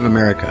and save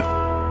America.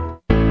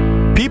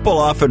 People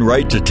often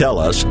write to tell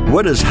us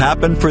what has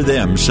happened for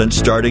them since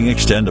starting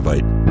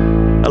Extendivite.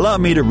 Allow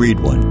me to read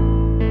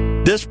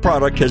one. This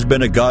product has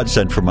been a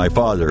godsend for my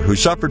father, who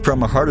suffered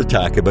from a heart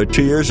attack about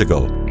 2 years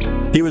ago.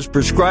 He was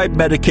prescribed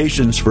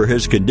medications for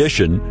his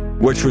condition,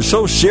 which was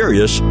so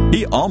serious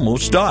he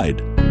almost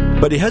died.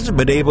 But he hasn't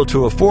been able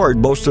to afford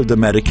most of the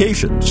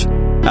medications.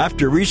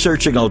 After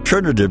researching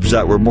alternatives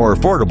that were more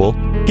affordable,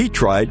 he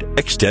tried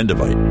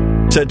Extendivite.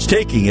 Since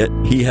taking it,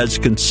 he has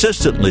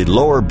consistently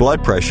lower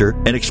blood pressure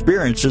and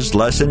experiences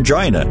less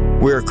angina.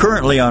 We are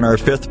currently on our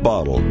 5th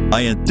bottle.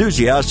 I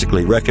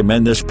enthusiastically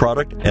recommend this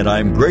product, and I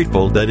am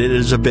grateful that it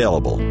is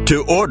available.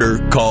 To order,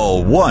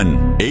 call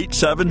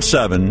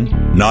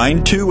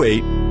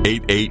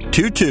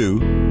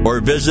 1-877-928-8822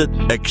 or visit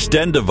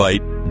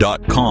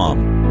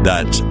Extendivite.com.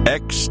 That's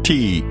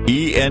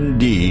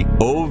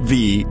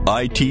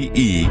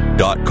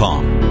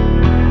XTENDOVITE.com.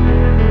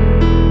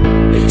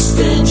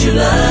 Extend your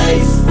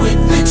life with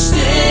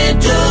Extendovite.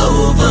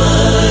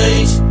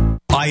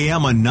 I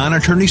am a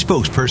non-attorney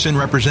spokesperson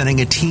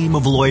representing a team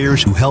of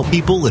lawyers who help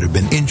people that have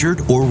been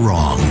injured or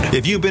wronged.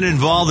 If you've been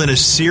involved in a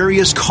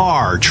serious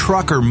car,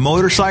 truck, or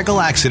motorcycle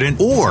accident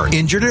or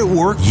injured at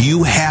work,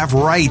 you have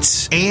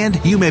rights,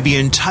 and you may be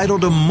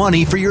entitled to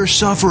money for your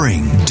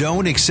suffering.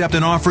 Don't accept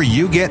an offer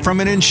you get from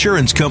an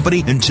insurance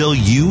company until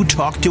you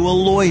talk to a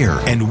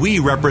lawyer, and we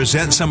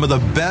represent some of the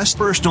best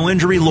personal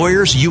injury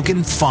lawyers you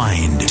can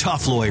find.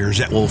 Tough lawyers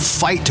that will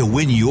fight to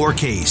win your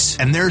case,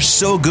 and they're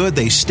so good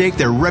they stake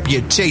their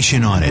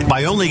reputation on it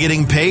by only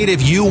getting paid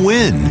if you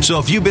win. So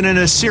if you've been in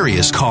a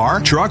serious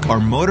car, truck, or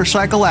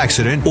motorcycle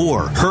accident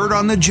or hurt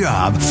on the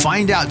job,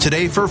 find out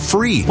today for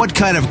free what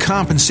kind of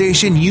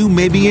compensation you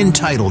may be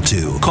entitled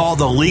to. Call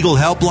the legal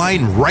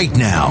helpline right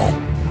now.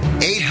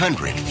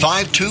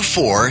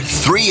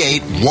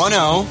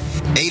 800-524-3810.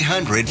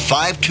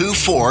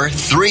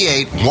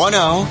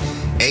 800-524-3810.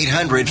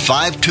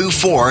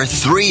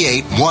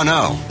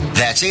 800-524-3810.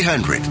 That's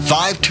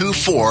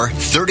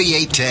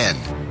 800-524-3810.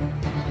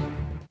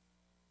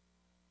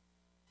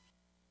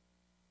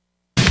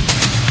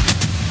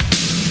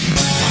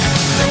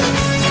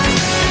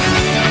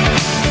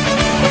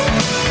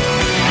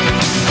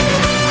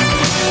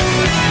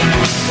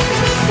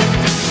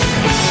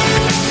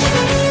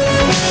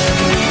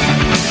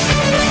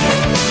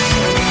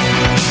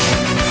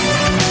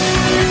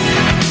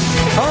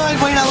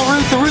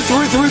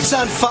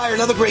 on Fire.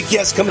 Another great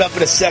guest coming up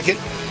in a second.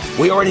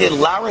 We already had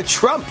Lara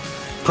Trump,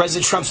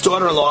 President Trump's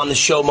daughter-in-law, on the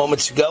show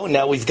moments ago. And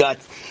now we've got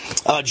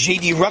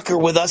J.D. Rucker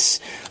with us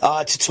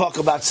to talk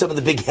about some of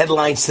the big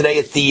headlines today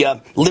at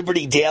the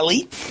Liberty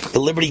Daily,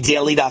 the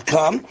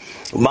libertydaily.com,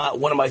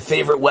 one of my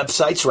favorite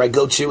websites where I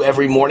go to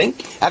every morning.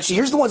 Actually,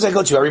 here's the ones I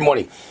go to every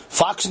morning.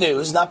 Fox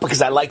News, not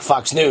because I like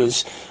Fox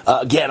News.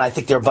 Again, I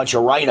think they're a bunch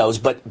of rhinos,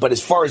 but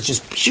as far as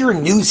just pure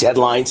news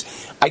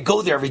headlines, I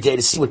go there every day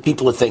to see what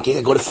people are thinking.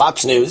 I go to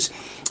Fox News.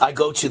 I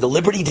go to the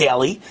Liberty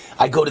Daily.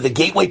 I go to the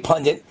Gateway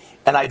Pundit.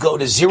 And I go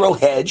to Zero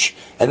Hedge,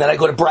 and then I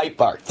go to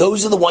Breitbart.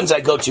 Those are the ones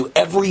I go to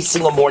every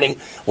single morning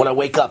when I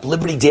wake up.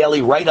 Liberty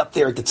Daily right up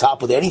there at the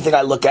top with anything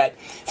I look at.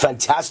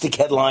 Fantastic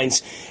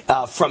headlines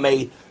from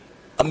a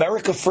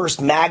America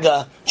First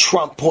MAGA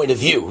Trump point of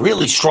view.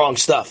 Really strong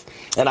stuff.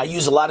 And I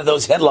use a lot of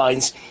those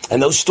headlines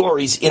and those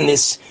stories in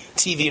this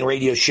TV and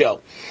radio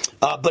show.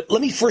 But let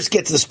me first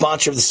get to the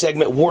sponsor of the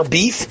segment, War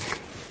Beef.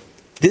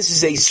 This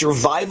is a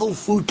survival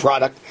food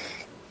product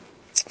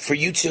for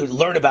you to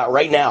learn about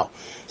right now.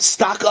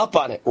 Stock up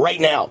on it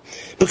right now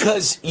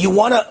because you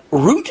want to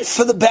root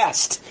for the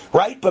best,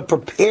 right? But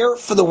prepare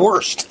for the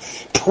worst.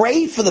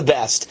 Pray for the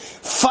best.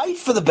 Fight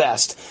for the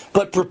best,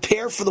 but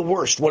prepare for the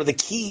worst. One of the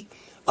key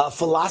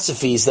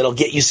philosophies that'll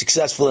get you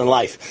successful in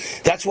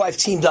life. That's why I've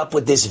teamed up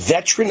with this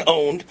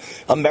veteran-owned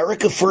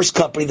America First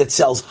company that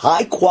sells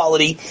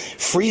high-quality,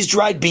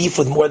 freeze-dried beef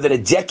with more than a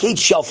decade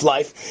shelf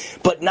life,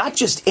 but not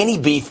just any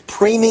beef,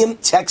 premium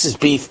Texas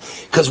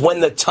beef, because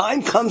when the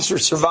time comes for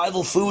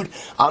survival food,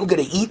 I'm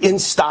going to eat in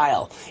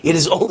style. It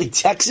is only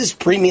Texas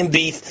premium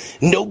beef,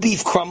 no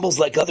beef crumbles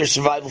like other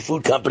survival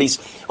food companies,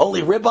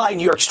 only ribeye,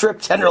 New York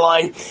strip,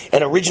 tenderloin,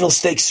 and original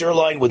steak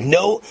sirloin with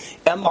no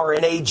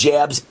mRNA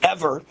jabs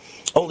ever.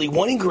 Only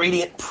one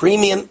ingredient,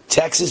 premium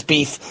Texas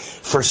beef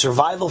for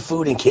survival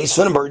food in case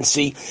of an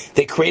emergency.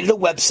 They created a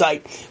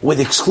website with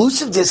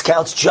exclusive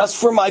discounts just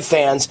for my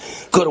fans.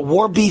 Go to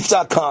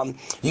warbeef.com.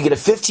 You get a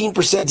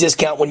 15%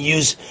 discount when you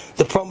use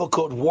the promo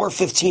code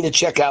WAR15 at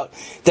checkout.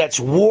 That's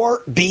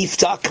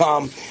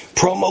warbeef.com,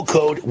 promo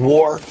code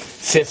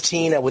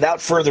WAR15. And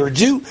without further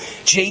ado,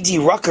 J.D.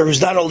 Rucker,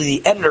 who's not only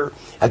the editor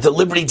at the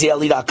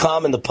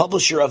libertydaily.com and the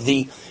publisher of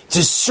the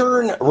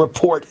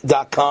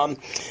discernreport.com,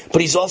 but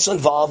he's also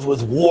involved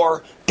with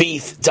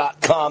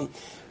warbeef.com.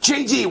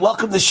 JD,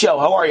 welcome to the show.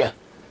 How are you?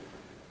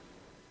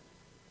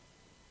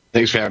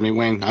 Thanks for having me,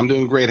 Wayne. I'm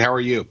doing great. How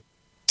are you?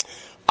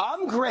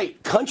 I'm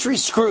great. Country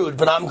screwed,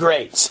 but I'm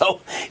great.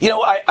 So,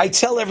 I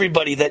tell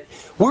everybody that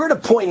we're at a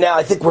point now,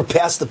 I think we're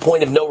past the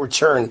point of no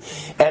return,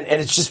 and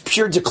it's just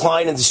pure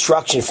decline and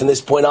destruction from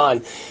this point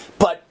on.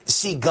 But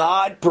see,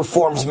 God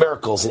performs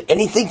miracles, and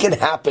anything can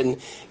happen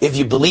if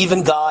you believe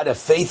in God, have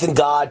faith in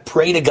God,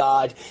 pray to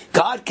God.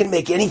 God can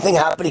make anything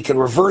happen. He can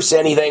reverse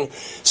anything.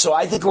 So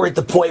I think we're at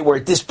the point where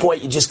at this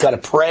point you just got to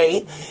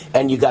pray,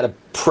 and you got to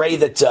pray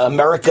that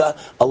America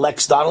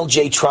elects Donald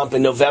J. Trump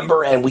in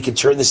November, and we can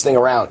turn this thing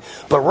around.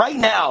 But right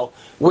now,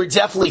 we're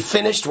definitely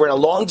finished. We're in a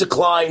long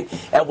decline,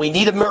 and we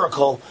need a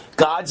miracle.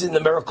 God's in the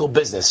miracle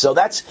business. So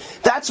that's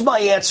my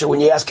answer when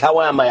you ask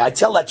how am I. I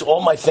tell that to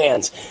all my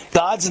fans.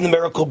 God's in the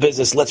miracle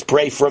business. Let's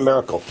pray for a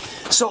miracle.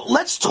 So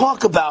let's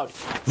talk about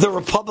the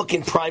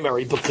Republican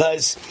primary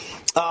because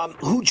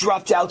who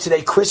dropped out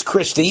today? Chris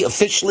Christie,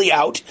 officially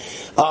out.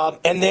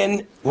 And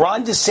then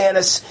Ron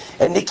DeSantis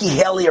and Nikki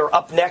Haley are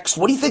up next.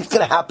 What do you think is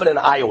going to happen in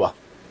Iowa?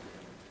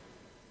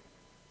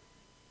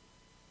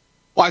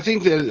 Well, I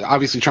think that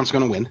obviously Trump's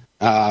going to win.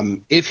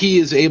 If he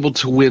is able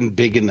to win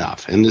big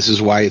enough, and this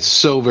is why it's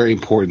so very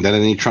important that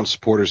any Trump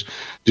supporters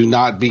do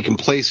not be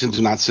complacent,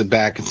 do not sit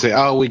back and say,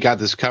 oh, we got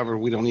this covered,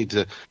 we don't need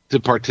to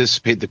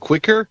participate. The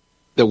quicker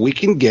that we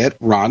can get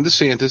Ron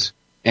DeSantis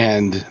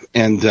and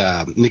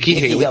Nikki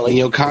Haley,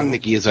 neocon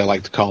Nikki, as I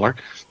like to call her,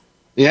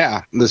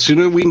 the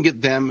sooner we can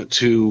get them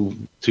to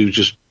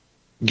just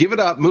give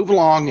it up, move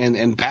along,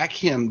 and back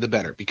him, the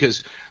better.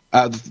 Because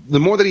the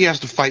more that he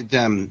has to fight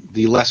them,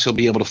 the less he'll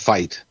be able to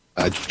fight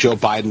Joe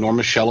Biden or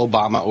Michelle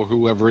Obama or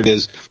whoever it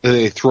is that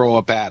they throw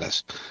up at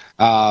us.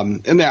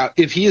 And now,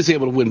 if he is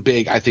able to win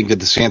big, I think that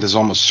DeSantis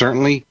almost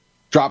certainly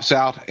drops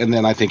out, and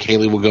then I think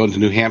Haley will go into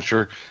New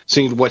Hampshire,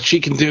 seeing what she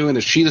can do. And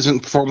if she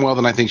doesn't perform well,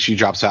 then I think she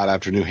drops out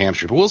after New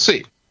Hampshire. But we'll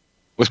see.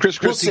 With Chris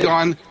Christie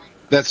gone,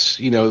 that's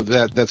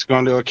that's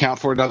going to account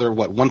for another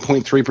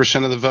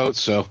 1.3% of the vote.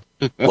 So.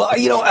 Well,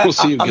 we'll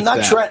see I'm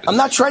not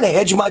trying to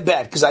hedge my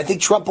bet because I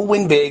think Trump will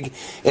win big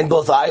in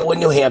both Iowa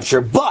and New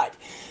Hampshire. But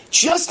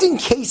just in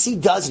case he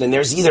doesn't, and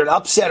there's either an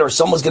upset or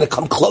someone's going to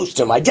come close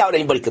to him, I doubt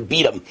anybody could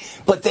beat him.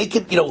 But they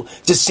could,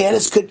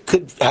 DeSantis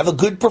could have a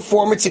good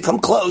performance and come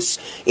close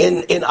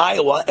in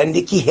Iowa, and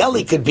Nikki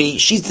Haley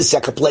she's the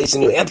second place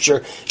in New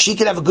Hampshire. She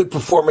could have a good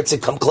performance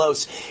and come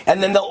close.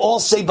 And then they'll all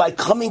say by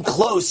coming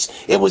close,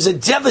 it was a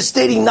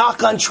devastating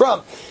knock on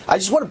Trump. I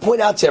just want to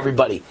point out to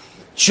everybody,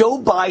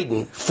 Joe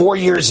Biden 4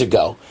 years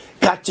ago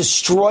got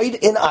destroyed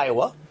in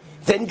Iowa,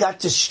 then got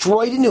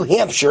destroyed in New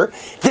Hampshire,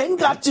 then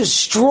got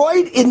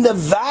destroyed in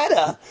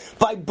Nevada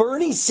by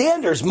Bernie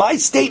Sanders. My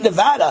state,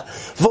 Nevada,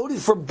 voted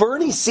for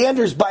Bernie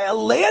Sanders by a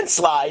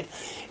landslide.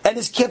 And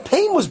his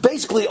campaign was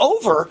basically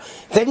over.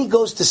 Then he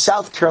goes to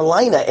South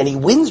Carolina and he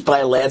wins by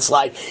a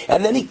landslide.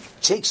 And then he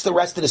takes the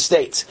rest of the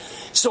states.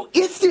 So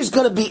if there's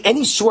going to be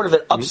any sort of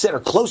an upset or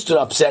close to an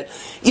upset,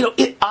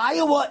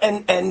 Iowa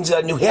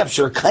and New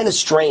Hampshire are kind of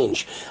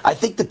strange. I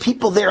think the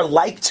people there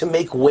like to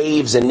make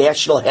waves and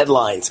national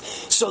headlines.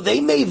 So they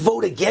may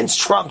vote against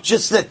Trump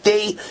just so that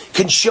they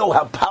can show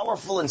how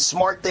powerful and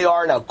smart they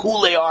are and how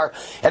cool they are.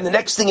 And the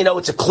next thing you know,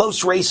 it's a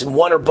close race in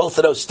one or both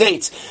of those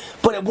states.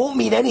 But it won't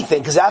mean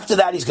anything because after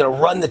that, he's going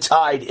to run the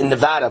tide in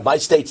Nevada. My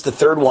state's the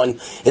third one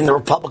in the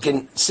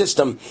Republican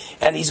system.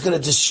 And he's going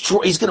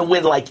to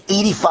win like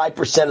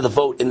 85% of the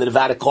vote in the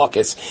Nevada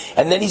caucus.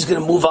 And then he's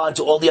going to move on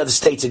to all the other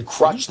states and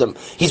crush them.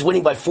 He's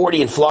winning by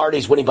 40 in Florida.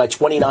 He's winning by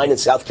 29 in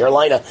South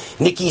Carolina.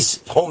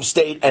 Nikki's home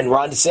state and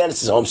Ron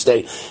DeSantis' home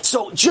state.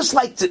 So just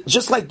like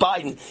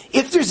Biden,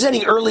 if there's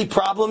any early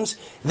problems,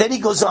 then he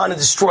goes on and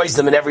destroys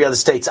them in every other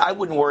state. I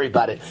wouldn't worry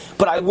about it.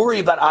 But I worry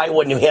about Iowa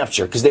and New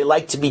Hampshire because they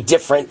like to be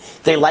different.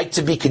 They like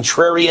to be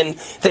contrarian.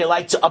 They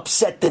like to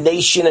upset the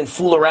nation and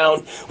fool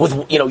around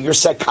with, your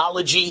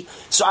psychology.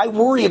 So I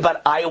worry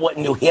about Iowa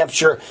and New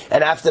Hampshire.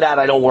 And after that,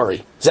 I don't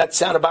worry. Does that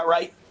sound about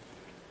right?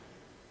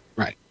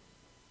 Right.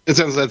 It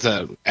sounds that's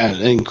an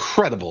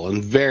incredible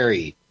and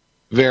very,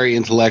 very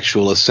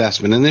intellectual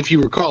assessment. And if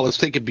you recall, let's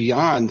take it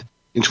beyond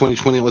in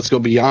 2020. Let's go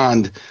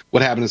beyond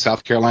what happened in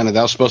South Carolina.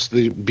 That was supposed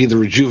to be the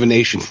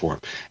rejuvenation for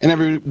him. And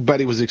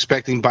everybody was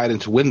expecting Biden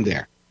to win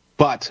there.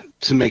 But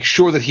to make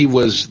sure that he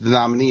was the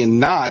nominee and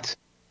not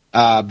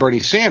Bernie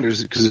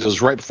Sanders, because it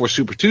was right before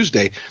Super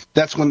Tuesday,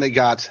 that's when they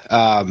got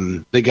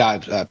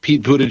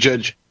Pete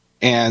Buttigieg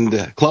and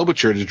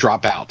Klobuchar to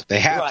drop out. They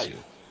had to.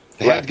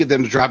 They had to get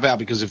them to drop out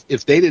because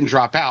if they didn't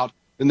drop out,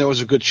 then there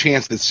was a good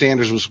chance that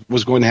Sanders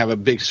was going to have a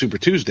big Super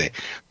Tuesday.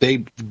 They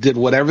did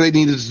whatever they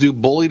needed to do,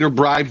 bullied or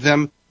bribed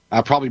them,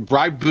 probably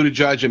bribed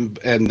Buttigieg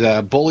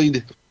and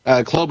bullied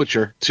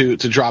Klobuchar to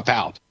drop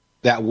out.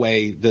 That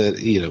way,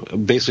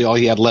 basically all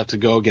he had left to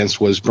go against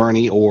was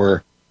Bernie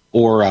or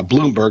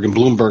Bloomberg.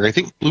 And I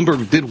think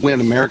Bloomberg did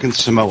win American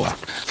Samoa.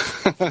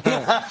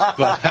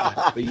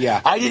 but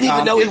yeah, I didn't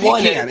even know he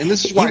won it. And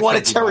this is why he won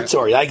a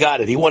territory. I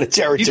got it. He won a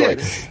territory.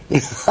 He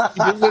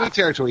did win a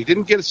territory. He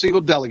didn't get a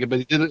single delegate, but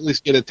he did at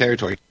least get a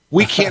territory.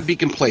 We can't be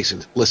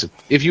complacent. Listen,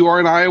 if you are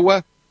in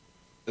Iowa,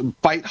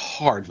 fight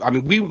hard. I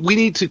mean, we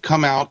need to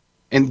come out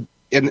and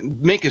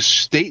make a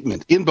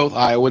statement in both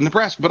Iowa and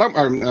Nebraska. But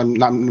I'm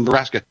not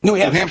Nebraska, New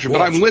Hampshire. But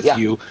I'm with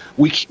you.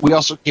 We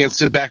also can't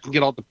sit back and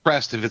get all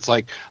depressed if it's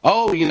like,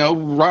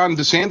 Ron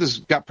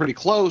DeSantis got pretty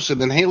close, and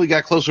then Haley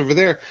got close over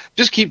there.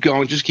 Just keep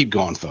going,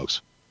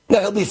 folks. No,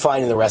 he'll be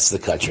fine in the rest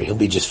of the country. He'll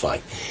be just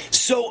fine.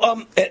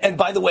 So, and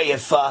by the way,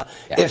 if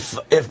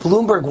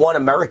Bloomberg won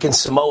American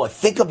Samoa,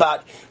 think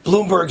about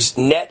Bloomberg's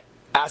net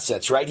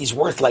assets, right? He's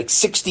worth like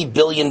 $60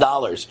 billion.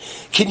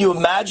 Can you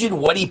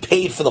imagine what he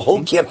paid for the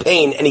whole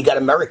campaign and he got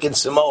American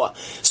Samoa?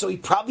 So he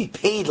probably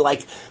paid like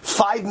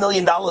 $5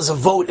 million a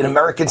vote in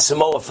American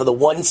Samoa for the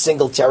one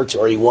single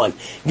territory he won.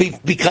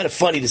 Be kind of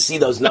funny to see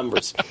those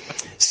numbers.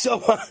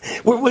 So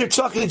we're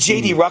talking to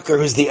J.D. Rucker,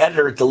 who's the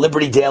editor at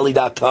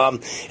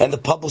thelibertydaily.com and the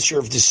publisher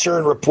of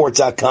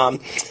discernreport.com.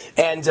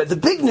 And the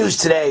big news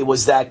today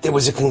was that there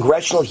was a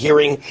congressional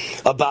hearing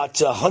about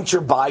Hunter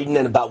Biden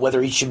and about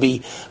whether he should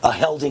be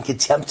held in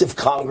contempt of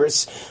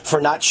Congress for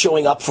not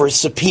showing up for a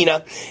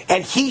subpoena.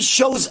 And he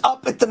shows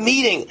up at the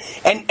meeting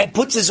and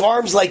puts his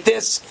arms like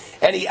this,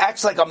 and he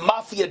acts like a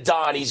mafia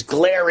don. He's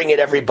glaring at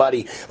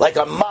everybody like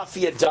a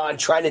mafia don,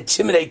 trying to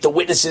intimidate the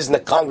witnesses and the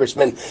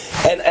congressmen.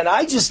 And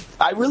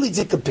I really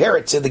did compare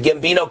it to the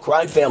Gambino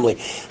crime family.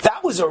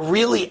 That was a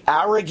really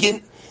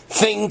arrogant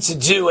thing to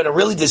do and a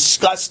really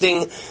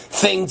disgusting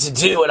thing to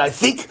do. And I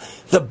think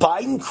the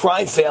Biden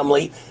crime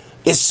family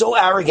is so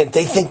arrogant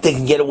they think they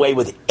can get away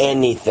with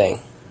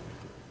anything.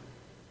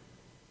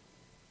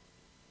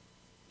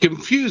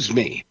 Confused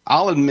me,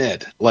 I'll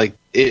admit. Like,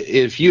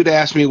 if you'd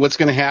asked me what's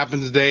going to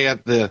happen today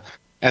at the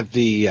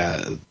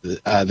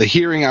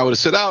hearing, I would have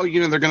said,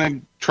 they're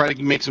going to try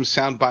to make some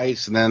sound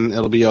bites and then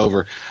it'll be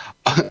over.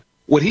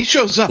 When he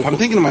shows up, I'm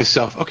thinking to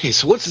myself, okay,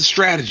 so what's the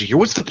strategy here?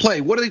 What's the play?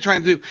 What are they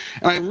trying to do?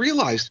 And I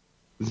realized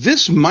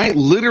this might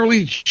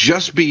literally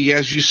just be,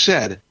 as you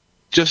said,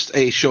 just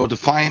a show of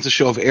defiance, a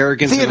show of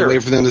arrogance, and a way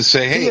for them to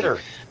say, hey,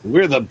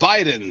 we're the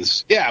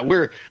Bidens. Yeah,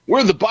 we're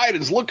the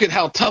Bidens. Look at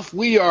how tough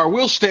we are.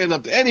 We'll stand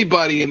up to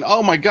anybody. And,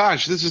 oh, my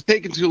gosh, this is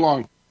taking too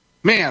long.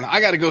 Man, I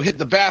got to go hit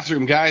the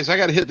bathroom, guys. I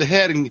got to hit the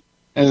head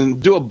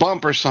and do a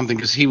bump or something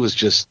because he was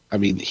just,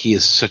 he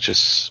is such a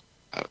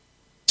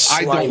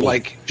I don't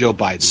like Joe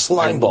Biden.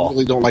 I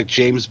really don't like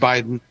James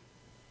Biden.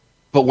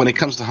 But when it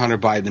comes to Hunter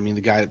Biden,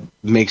 the guy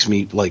makes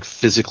me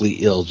physically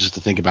ill just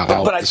to think about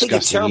how. But I think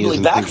it terribly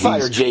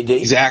backfired, JD.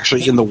 He's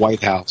actually in the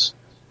White House.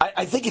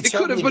 I think it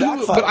terribly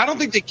backfired. But I don't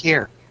think they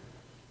care.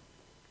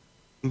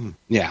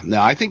 Yeah,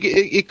 no, I think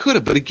it could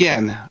have. But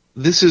again,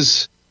 this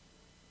is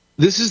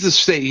the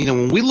state.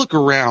 When we look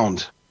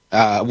around,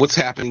 what's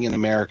happening in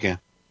America,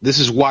 this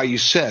is why you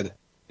said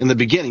in the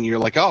beginning. You're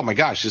like, oh my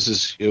gosh, this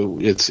is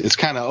it's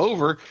kind of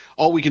over.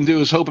 All we can do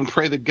is hope and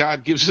pray that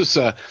God gives us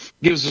a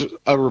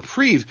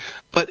reprieve.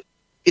 But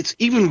it's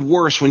even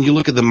worse when you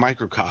look at the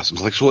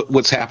microcosms, like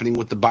what's happening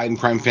with the Biden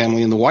crime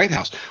family in the White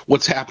House,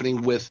 what's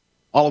happening with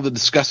all of the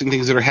disgusting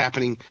things that are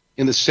happening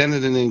in the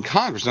Senate and in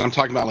Congress. And I'm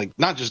talking about like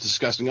not just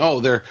disgusting,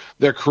 they're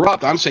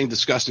corrupt. I'm saying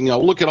disgusting.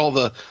 Look at all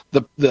the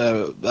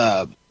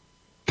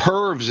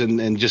pervs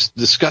and just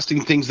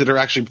disgusting things that are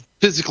actually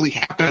physically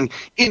happening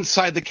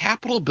inside the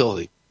Capitol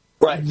building.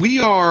 Right.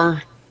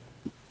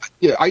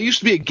 I used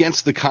to be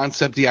against the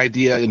concept, the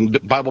idea in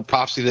Bible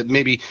prophecy that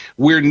maybe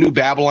we're New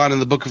Babylon in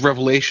the book of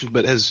Revelation,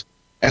 but as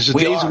the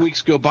days and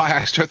weeks go by,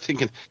 I start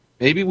thinking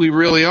maybe we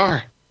really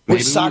are. We're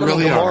Sodom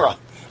and Gomorrah.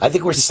 I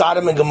think we're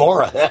Sodom and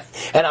Gomorrah,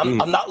 and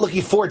I'm not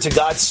looking forward to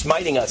God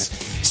smiting us.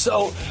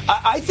 So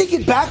I think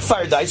it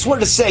backfired. I just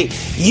wanted to say,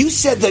 you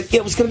said that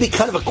it was going to be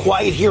kind of a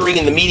quiet hearing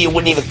and the media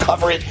wouldn't even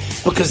cover it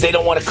because they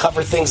don't want to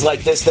cover things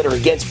like this that are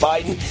against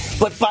Biden.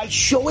 But by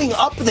showing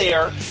up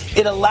there,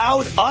 it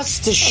allowed us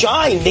to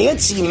shine.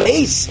 Nancy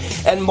Mace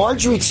and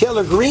Marjorie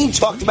Taylor Greene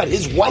talked about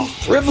his white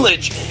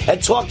privilege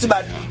and talked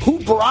about who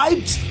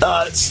bribed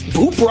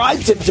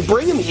him to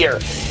bring him here.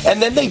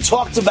 And then they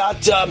talked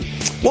about,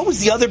 what was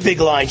the other big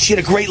line? She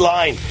had a great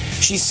line.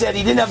 She said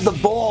he didn't have the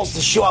balls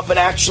to show up and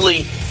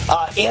actually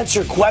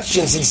answer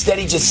questions. Instead,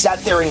 he just sat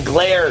there and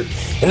glared.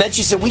 And then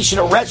she said, we should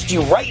arrest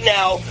you right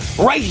now,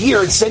 right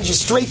here, and send you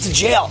straight to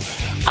jail.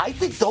 I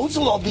think those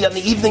will all be on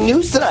the evening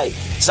news tonight.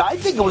 So I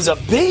think it was a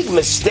big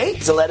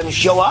mistake to let him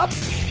show up.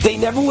 They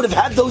never would have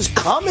had those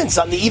comments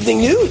on the evening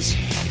news.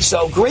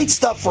 So great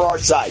stuff for our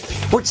side.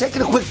 We're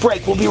taking a quick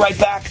break. We'll be right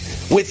back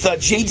with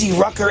J.D.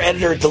 Rucker,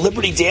 editor at the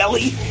Liberty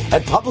Daily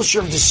and publisher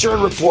of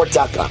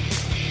DiscernReport.com.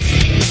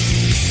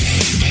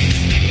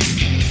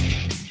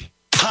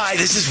 Hi,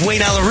 this is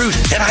Wayne Allyn,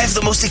 and I have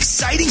the most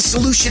exciting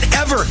solution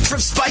ever from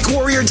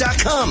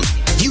SpikeWarrior.com.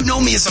 You know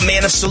me as a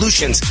man of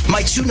solutions.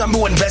 My 2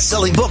 #1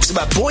 best-selling books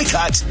about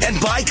boycotts and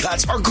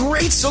boycotts are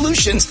great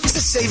solutions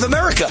to save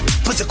America.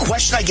 But the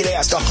question I get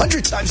asked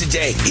 100 times a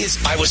day is,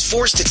 I was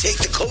forced to take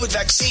the COVID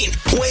vaccine.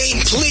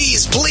 Wayne,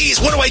 please,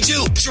 what do I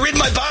do to rid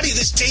my body of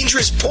this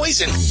dangerous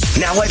poison?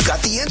 Now I've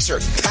got the answer.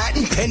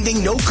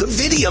 Patent-pending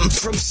no-covidium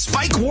from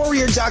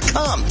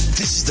SpikeWarrior.com.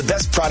 This is the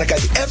best product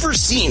I've ever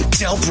seen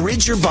to help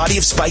rid your body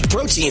of spike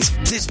proteins.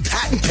 This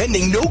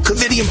patent-pending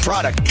no-covidium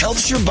product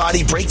helps your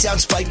body break down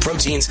spike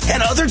proteins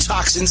and other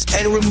toxins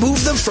and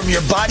remove them from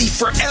your body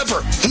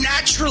forever,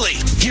 naturally.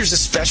 Here's a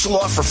special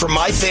offer for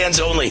my fans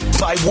only.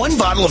 Buy 1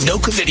 bottle of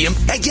no-covidium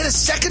and get a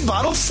 2nd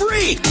bottle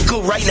free.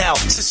 Go right now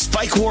to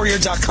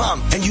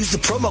SpikeWarrior.com and use the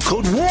promo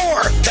code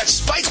WAR.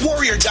 That's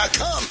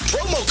SpikeWarrior.com.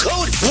 Promo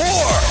code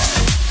WAR.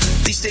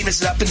 These statements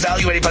have not been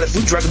evaluated by the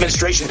Food and Drug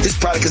Administration. This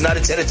product is not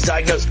intended to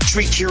diagnose,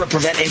 treat, cure, or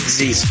prevent any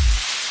disease.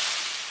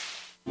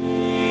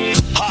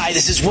 Hi,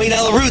 this is Wayne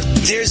Allyn.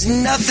 There's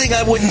nothing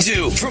I wouldn't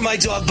do for my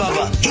dog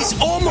Bubba. He's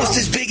almost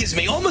as big as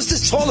me, almost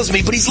as tall as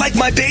me, but he's like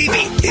my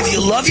baby. If you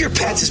love your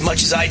pets as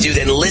much as I do,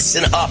 then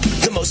listen up.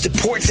 The most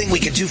important thing we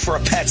can do for our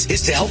pets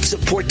is to help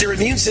support their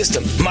immune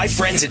system. My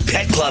friends at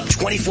Pet Club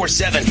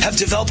 24/7 have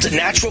developed a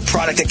natural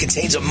product that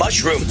contains a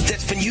mushroom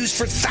that's been used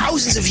for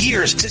thousands of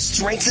years to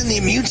strengthen the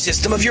immune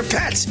system of your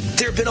pets.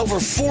 There have been over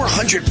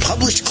 400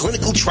 published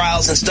clinical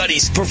trials and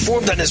studies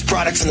performed on this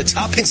product from the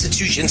top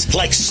institutions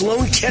like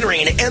Sloan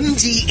Kettering and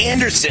MD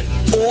Anderson.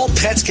 All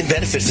pets can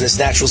benefit from this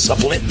natural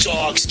supplement.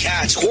 Dogs,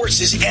 cats,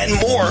 horses, and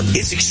more.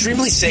 It's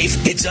extremely safe.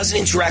 It doesn't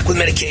interact with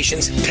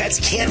medications. Pets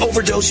can't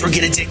overdose or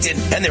get addicted,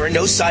 and there are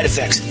no side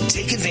effects.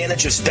 Take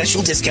advantage of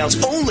special discounts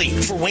only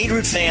for Wayne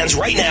Root fans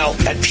right now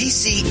at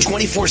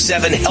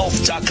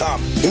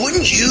PC247health.com.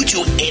 Wouldn't you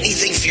do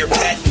anything for your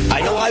pet?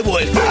 I know I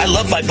would. I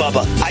love my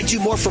Bubba. I do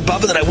more for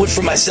Bubba than I would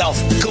for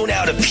myself. Go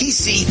now to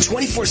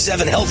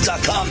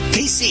PC247health.com.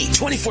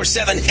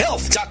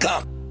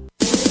 PC247health.com.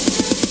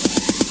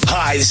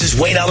 Hi, this is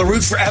Wayne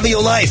Allyn for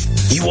Amio Life.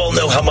 You all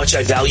know how much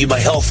I value my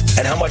health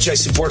and how much I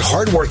support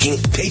hardworking,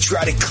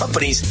 patriotic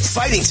companies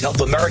fighting to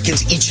help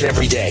Americans each and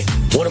every day.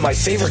 One of my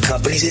favorite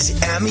companies is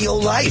Amio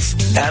Life.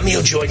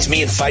 Amio joins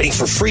me in fighting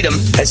for freedom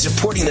and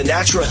supporting the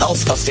natural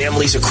health of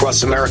families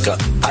across America.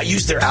 I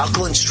use their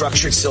alkaline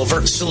structured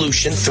silver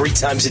solution 3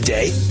 times a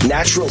day,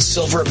 natural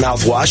silver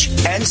mouthwash,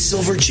 and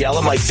silver gel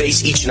on my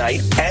face each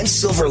night, and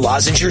silver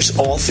lozenges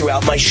all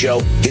throughout my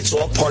show. It's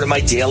all part of my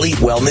daily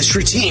wellness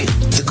routine.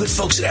 The good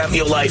folks at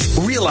Amio Life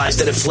realize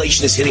that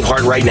inflation is hitting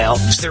hard right now,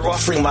 so they're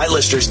offering my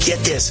listeners,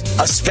 get this,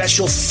 a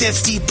special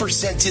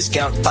 50%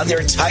 discount on their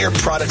entire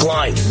product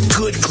line.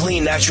 Good,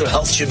 clean, natural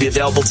health should be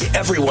available to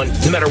everyone,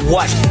 no matter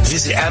what.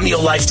 Visit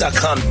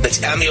AmioLife.com. That's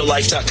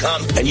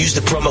AmioLife.com and use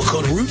the promo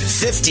code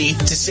ROOT50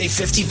 to save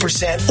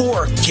 50%,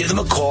 or give them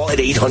a call at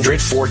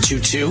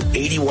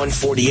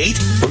 800-422-8148.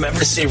 Remember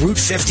to say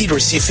ROOT50 to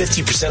receive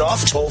 50%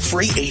 off. Toll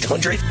free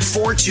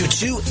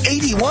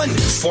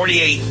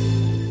 800-422-8148.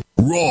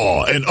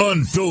 Raw and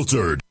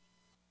unfiltered.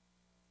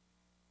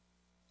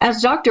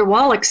 As Dr.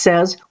 Wallach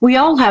says, we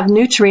all have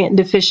nutrient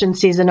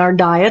deficiencies in our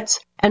diets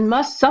and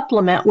must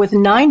supplement with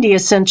 90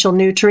 essential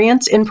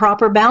nutrients in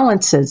proper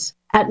balances.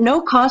 At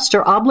no cost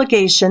or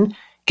obligation,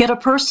 get a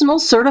personal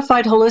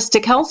certified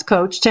holistic health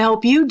coach to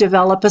help you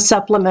develop a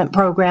supplement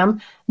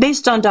program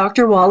based on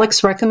Dr.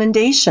 Wallach's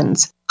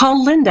recommendations.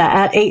 Call Linda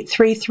at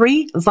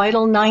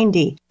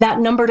 833-VITAL-90. That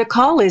number to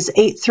call is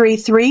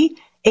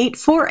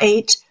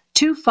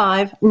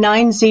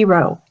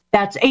 833-848-2590.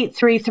 That's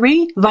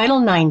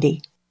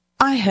 833-VITAL-90.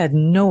 I had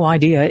no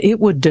idea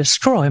it would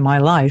destroy my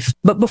life.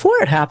 But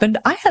before it happened,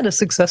 I had a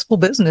successful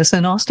business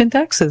in Austin,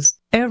 Texas.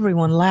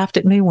 Everyone laughed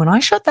at me when I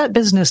shut that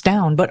business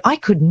down, but I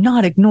could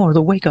not ignore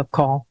the wake-up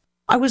call.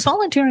 I was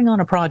volunteering on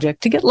a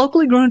project to get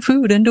locally grown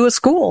food into a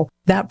school.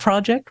 That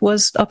project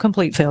was a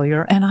complete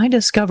failure, and I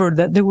discovered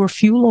that there were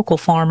few local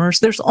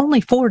farmers. There's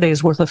only 4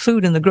 days worth of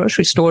food in the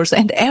grocery stores,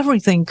 and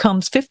everything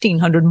comes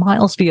 1,500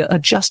 miles via a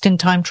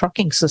just-in-time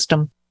trucking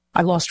system.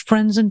 I lost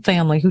friends and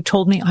family who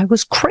told me I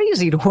was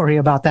crazy to worry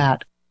about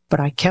that, but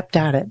I kept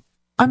at it.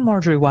 I'm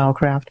Marjorie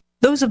Wildcraft.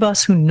 Those of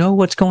us who know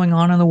what's going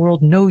on in the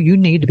world know you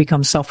need to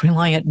become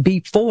self-reliant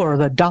before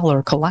the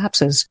dollar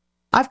collapses.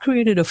 I've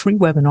created a free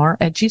webinar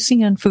at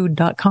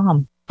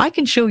gcnfood.com. I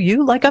can show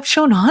you, like I've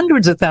shown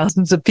hundreds of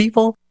thousands of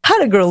people, how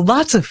to grow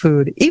lots of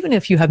food, even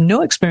if you have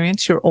no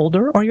experience, you're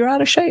older, or you're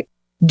out of shape.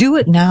 Do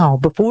it now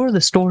before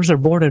the stores are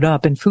boarded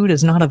up and food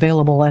is not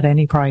available at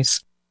any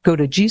price. Go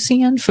to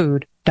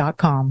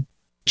gcnfood.com.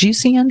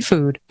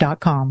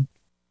 gcnfood.com.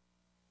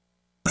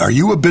 Are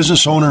you a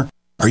business owner?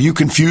 Are you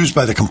confused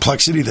by the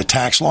complexity of the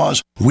tax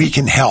laws? We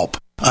can help.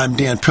 I'm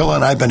Dan Pilla,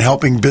 and I've been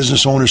helping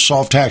business owners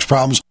solve tax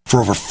problems for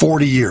over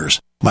 40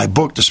 years. My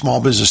book, The Small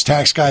Business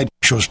Tax Guide,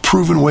 shows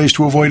proven ways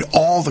to avoid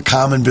all the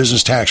common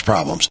business tax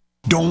problems.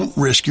 Don't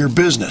risk your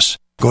business.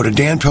 Go to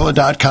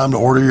danpilla.com to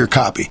order your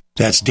copy.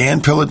 That's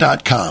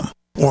danpilla.com.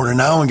 Order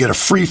now and get a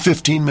free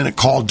 15-minute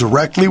call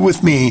directly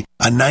with me,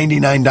 a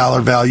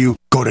 $99 value.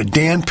 Go to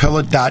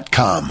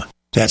danpilla.com.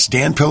 That's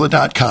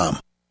danpilla.com.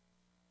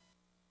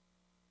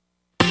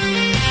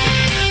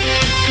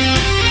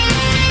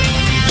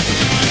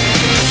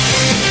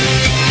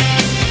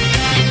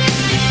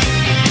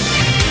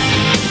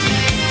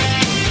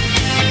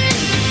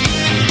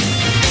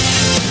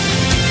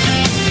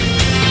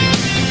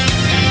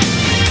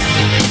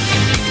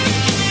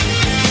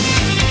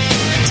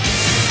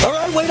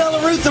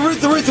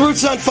 The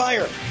Root's on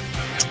fire.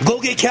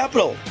 Goldgate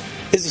Capital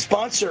is the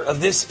sponsor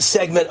of this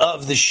segment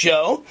of the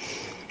show.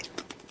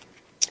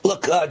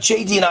 Look,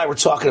 JD and I were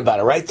talking about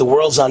it, right? The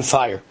world's on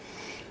fire.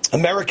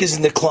 America's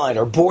in decline.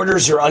 Our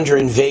borders are under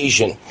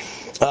invasion.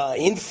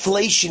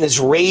 Inflation is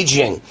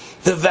raging.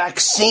 The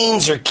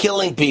vaccines are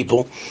killing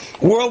people.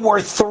 World War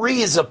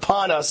III is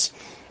upon us.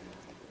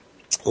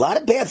 A lot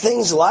of bad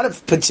things, a lot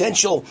of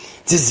potential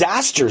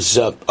disasters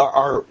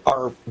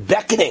are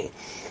beckoning.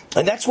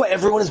 And that's why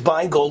everyone is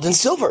buying gold and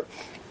silver.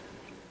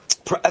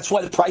 That's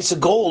why the price of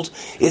gold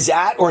is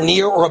at or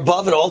near or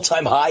above an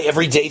all-time high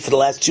every day for the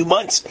last 2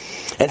 months.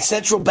 And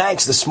central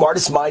banks, the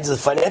smartest minds of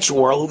the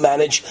financial world who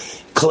manage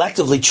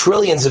collectively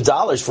trillions of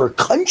dollars for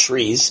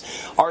countries,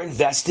 are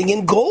investing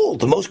in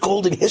gold. The most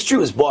gold in history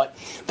was bought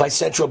by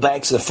central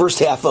banks in the first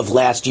half of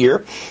last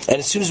year. And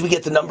as soon as we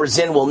get the numbers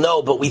in, we'll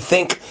know. But we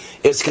think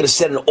it's going to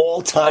set an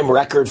all-time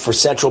record for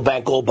central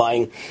bank gold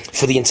buying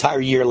for the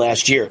entire year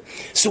last year.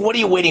 So what are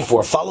you waiting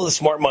for? Follow the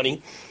smart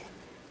money.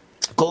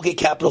 Goldgate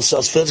Capital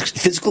sells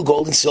physical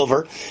gold and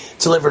silver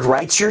delivered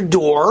right to your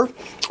door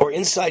or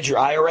inside your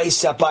IRA,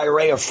 SEP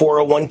IRA, or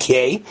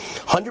 401k.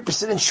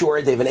 100%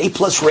 insured. They have an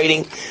A-plus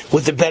rating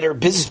with the Better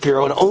Business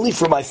Bureau. And only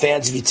for my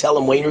fans, if you tell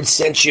them Waynard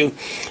sent you,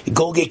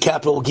 Goldgate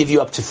Capital will give you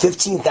up to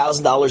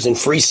 $15,000 in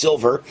free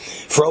silver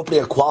for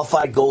opening a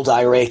qualified gold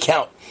IRA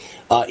account.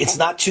 It's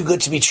not too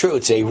good to be true.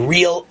 It's a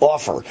real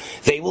offer.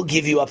 They will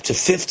give you up to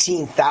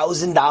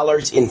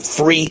 $15,000 in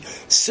free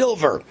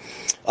silver.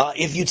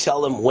 If you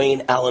tell them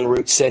Wayne Allen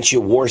Root sent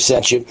you, War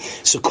sent you.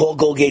 So call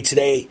Goldgate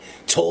today,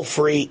 toll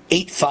free,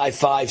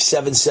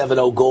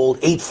 855-770-GOLD,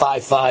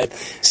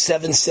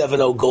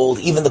 855-770-GOLD.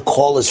 Even the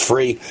call is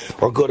free,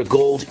 or go to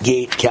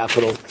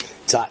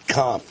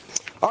goldgatecapital.com.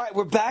 All right,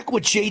 we're back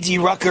with J.D.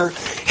 Rucker.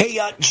 Hey,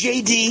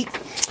 J.D.,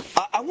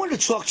 I wanted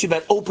to talk to you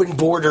about open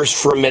borders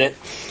for a minute.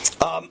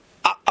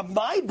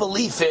 My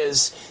belief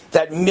is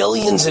that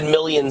millions and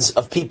millions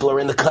of people are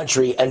in the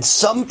country, and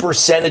some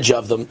percentage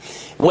of them,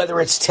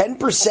 whether it's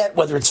 10%,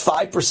 whether it's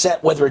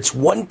 5%, whether it's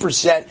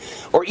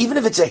 1%, or even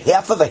if it's a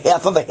half of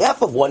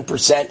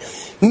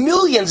 1%,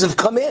 millions have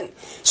come in.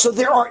 So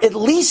there are at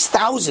least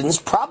thousands,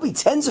 probably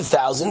tens of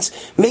thousands,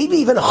 maybe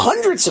even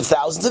hundreds of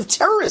thousands of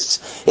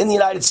terrorists in the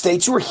United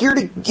States who are here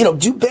to,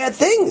 do bad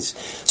things.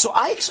 So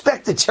I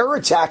expect a terror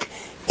attack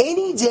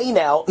any day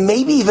now,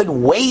 maybe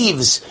even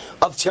waves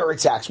of terror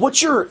attacks.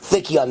 What's your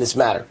thinking on this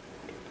matter?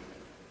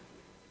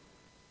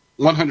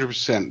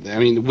 100%. I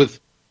mean,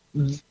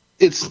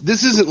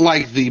 this isn't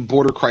like the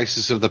border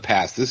crisis of the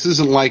past. This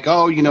isn't like,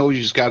 you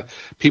just got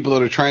people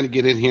that are trying to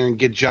get in here and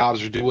get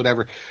jobs or do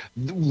whatever.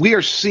 We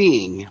are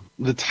seeing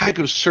the type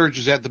of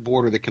surges at the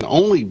border that can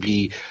only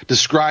be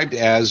described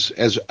as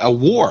a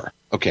war.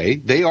 Okay,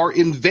 they are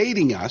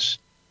invading us,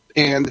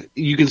 and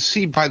you can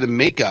see by the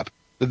makeup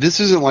That this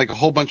isn't like a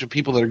whole bunch of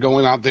people that are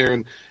going out there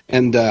and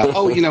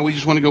we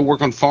just want to go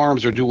work on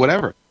farms or do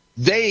whatever.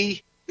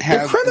 They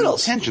have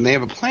criminals. Intention. They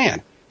have a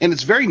plan, and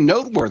it's very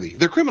noteworthy.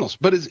 They're criminals,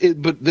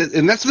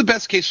 and that's the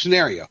best case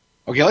scenario.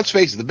 Okay, let's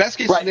face it. The best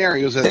case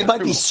scenario is that they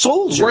might be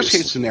soldiers. The worst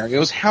case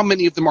scenario is how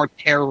many of them are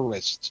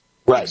terrorists.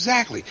 Right.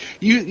 Exactly.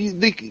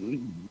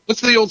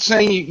 What's the old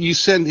saying? You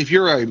send, if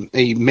you're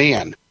a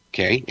man,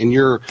 okay, and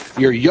you're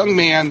a young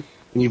man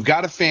and you've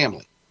got a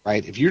family,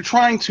 right? If you're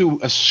trying to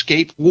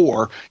escape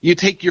war, you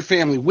take your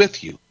family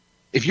with you.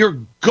 If you're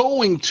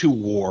going to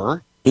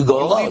war, you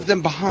leave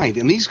them behind.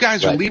 And these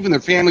guys are leaving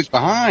their families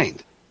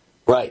behind.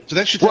 Right. So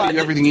that should tell you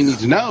everything you need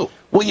to know.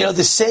 Well,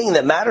 the saying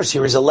that matters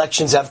here is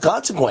elections have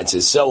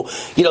consequences. So,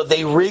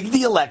 they rigged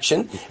the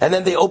election, and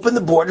then they opened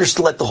the borders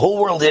to let the whole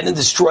world in and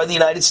destroy the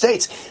United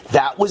States.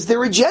 That was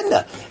their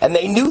agenda. And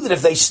they knew that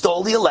if they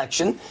stole the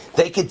election,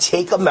 they could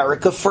take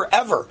America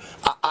forever.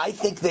 I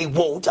think they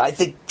won't. I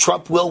think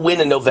Trump will win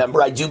in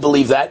November. I do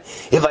believe that.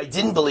 If I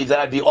didn't believe that,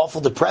 I'd be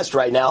awful depressed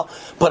right now.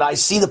 But I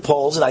see the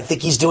polls, and I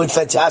think he's doing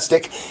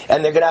fantastic.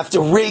 And they're going to have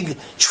to rig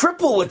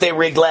triple what they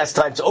rigged last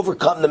time to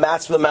overcome the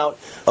massive amount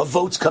of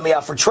votes coming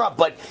out for Trump.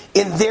 But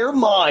in their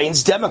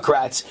minds,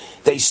 Democrats,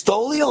 they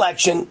stole the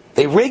election,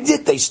 they rigged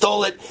it, they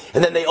stole it,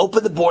 and then they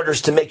opened the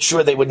borders to make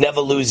sure they would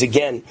never lose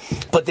again.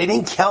 But they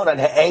didn't count on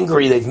how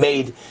angry they've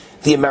made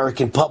the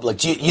American public.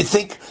 Do you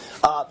think,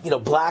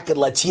 black and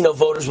Latino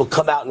voters will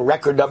come out in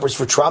record numbers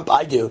for Trump?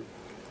 I do.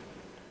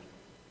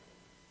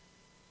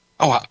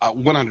 Oh,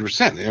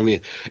 100%. I mean,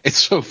 it's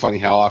so funny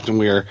how often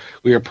we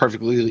are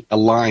perfectly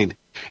aligned.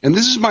 And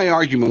this is my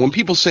argument. When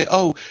people say,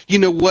 oh, you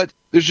know what,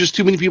 there's just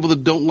too many people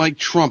that don't like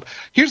Trump.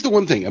 Here's the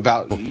one thing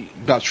about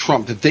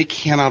Trump that they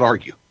cannot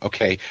argue,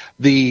 okay?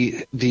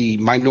 The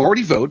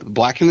minority vote, the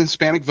black and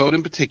Hispanic vote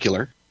in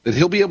particular, that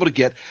he'll be able to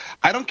get.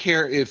 I don't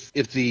care if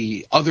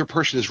the other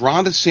person is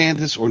Ron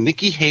DeSantis or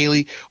Nikki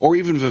Haley or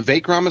even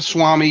Vivek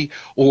Ramaswamy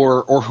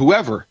or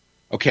whoever,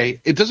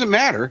 okay? It doesn't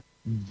matter.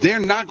 They're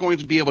not going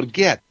to be able to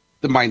get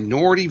the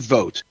minority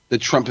vote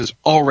that Trump is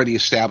already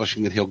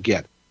establishing that he'll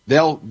get.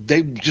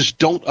 They just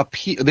don't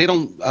appeal. They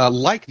don't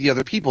like the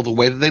other people the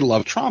way that they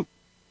love Trump,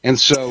 and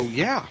so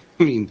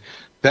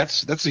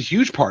that's a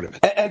huge part of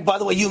it. And by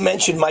the way, you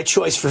mentioned my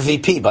choice for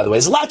VP. By the way,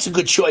 there's lots of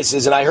good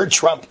choices, and I heard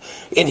Trump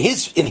in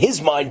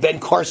his mind, Ben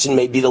Carson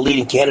may be the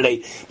leading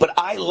candidate, but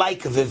I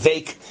like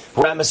Vivek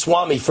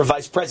Ramaswamy for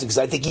vice president because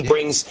I think he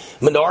brings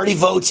minority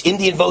votes,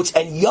 Indian votes,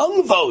 and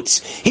young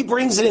votes. He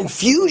brings an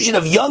infusion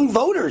of young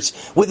voters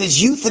with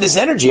his youth and his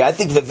energy. I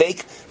think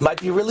Vivek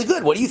might be really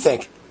good. What do you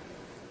think?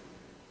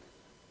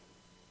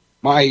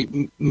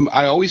 I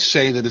always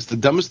say that it's the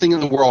dumbest thing in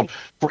the world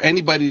for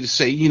anybody to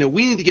say,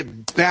 we need to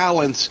get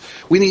balance.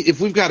 If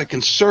we've got a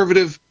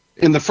conservative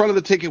in the front of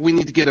the ticket, we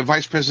need to get a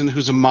vice president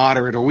who's a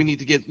moderate, or we need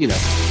to get, you know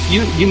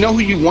who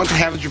you want to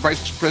have as your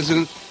vice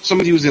president?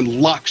 Somebody who's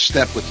in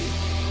lockstep with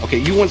you. Okay,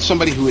 you want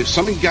somebody who, if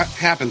something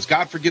happens,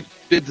 God forbid,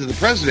 to the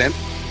president,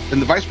 then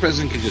the vice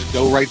president can just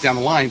go right down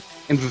the line,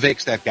 and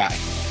Vivek's that guy.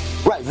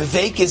 Right,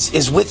 Vivek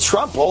is with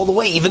Trump all the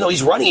way, even though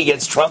he's running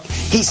against Trump.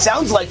 He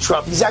sounds like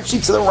Trump. He's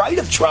actually to the right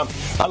of Trump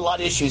on a lot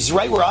of issues. He's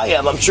right where I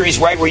am. I'm sure he's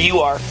right where you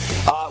are.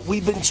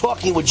 We've been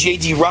talking with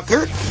J.D.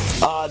 Rucker.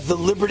 The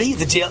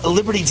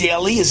Liberty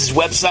Daily is his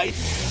website.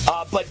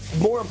 But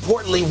more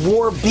importantly,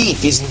 War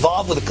Beef. He's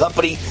involved with a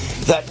company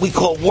that we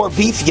call War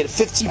Beef. You get a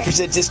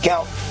 15%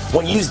 discount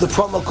when you use the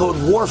promo code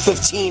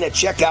WAR15 at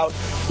checkout.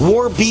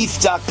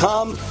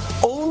 WarBeef.com.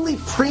 Only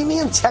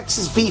premium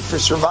Texas beef for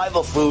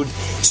survival food,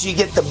 so you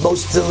get the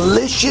most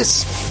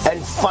delicious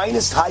and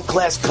finest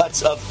high-class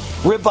cuts of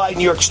ribeye,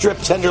 New York strip,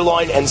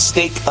 tenderloin, and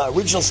steak,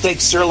 original steak,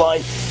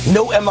 sirloin.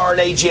 No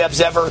mRNA jabs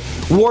ever.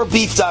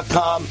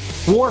 WarBeef.com.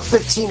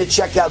 WAR15 at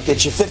checkout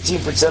gets you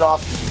 15%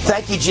 off.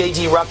 Thank you,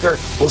 J.D. Rucker.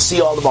 We'll see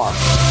you all tomorrow.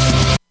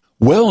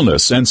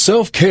 Wellness and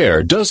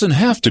self-care doesn't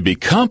have to be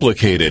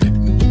complicated.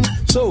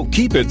 So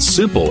keep it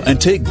simple and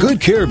take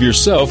good care of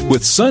yourself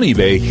with Sunny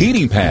Bay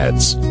heating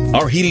pads.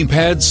 Our heating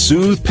pads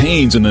soothe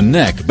pains in the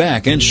neck,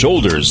 back, and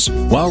shoulders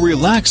while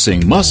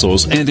relaxing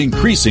muscles and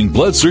increasing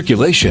blood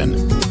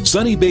circulation.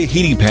 Sunny Bay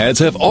heating pads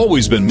have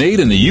always been made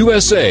in the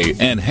USA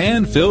and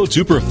hand-filled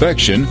to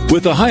perfection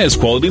with the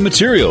highest quality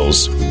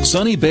materials.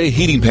 Sunny Bay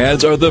heating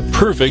pads are the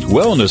perfect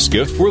wellness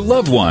gift for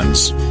loved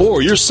ones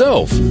or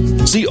yourself.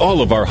 See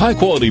all of our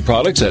high-quality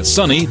products at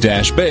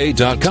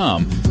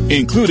sunny-bay.com,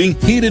 including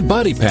heated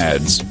body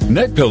pads,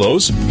 neck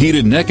pillows,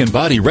 heated neck and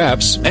body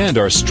wraps, and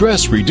our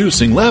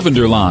stress-reducing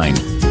lavender line.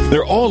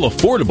 They're all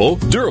affordable,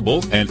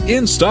 durable, and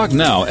in stock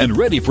now and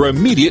ready for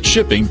immediate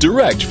shipping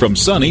direct from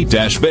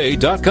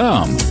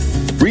sunny-bay.com.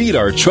 Read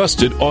our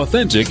trusted,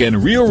 authentic,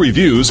 and real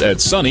reviews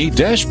at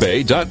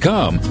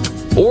sunny-bay.com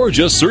or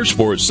just search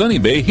for Sunny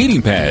Bay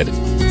Heating Pad.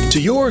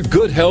 To your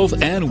good health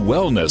and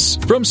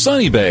wellness from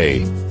Sunny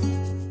Bay.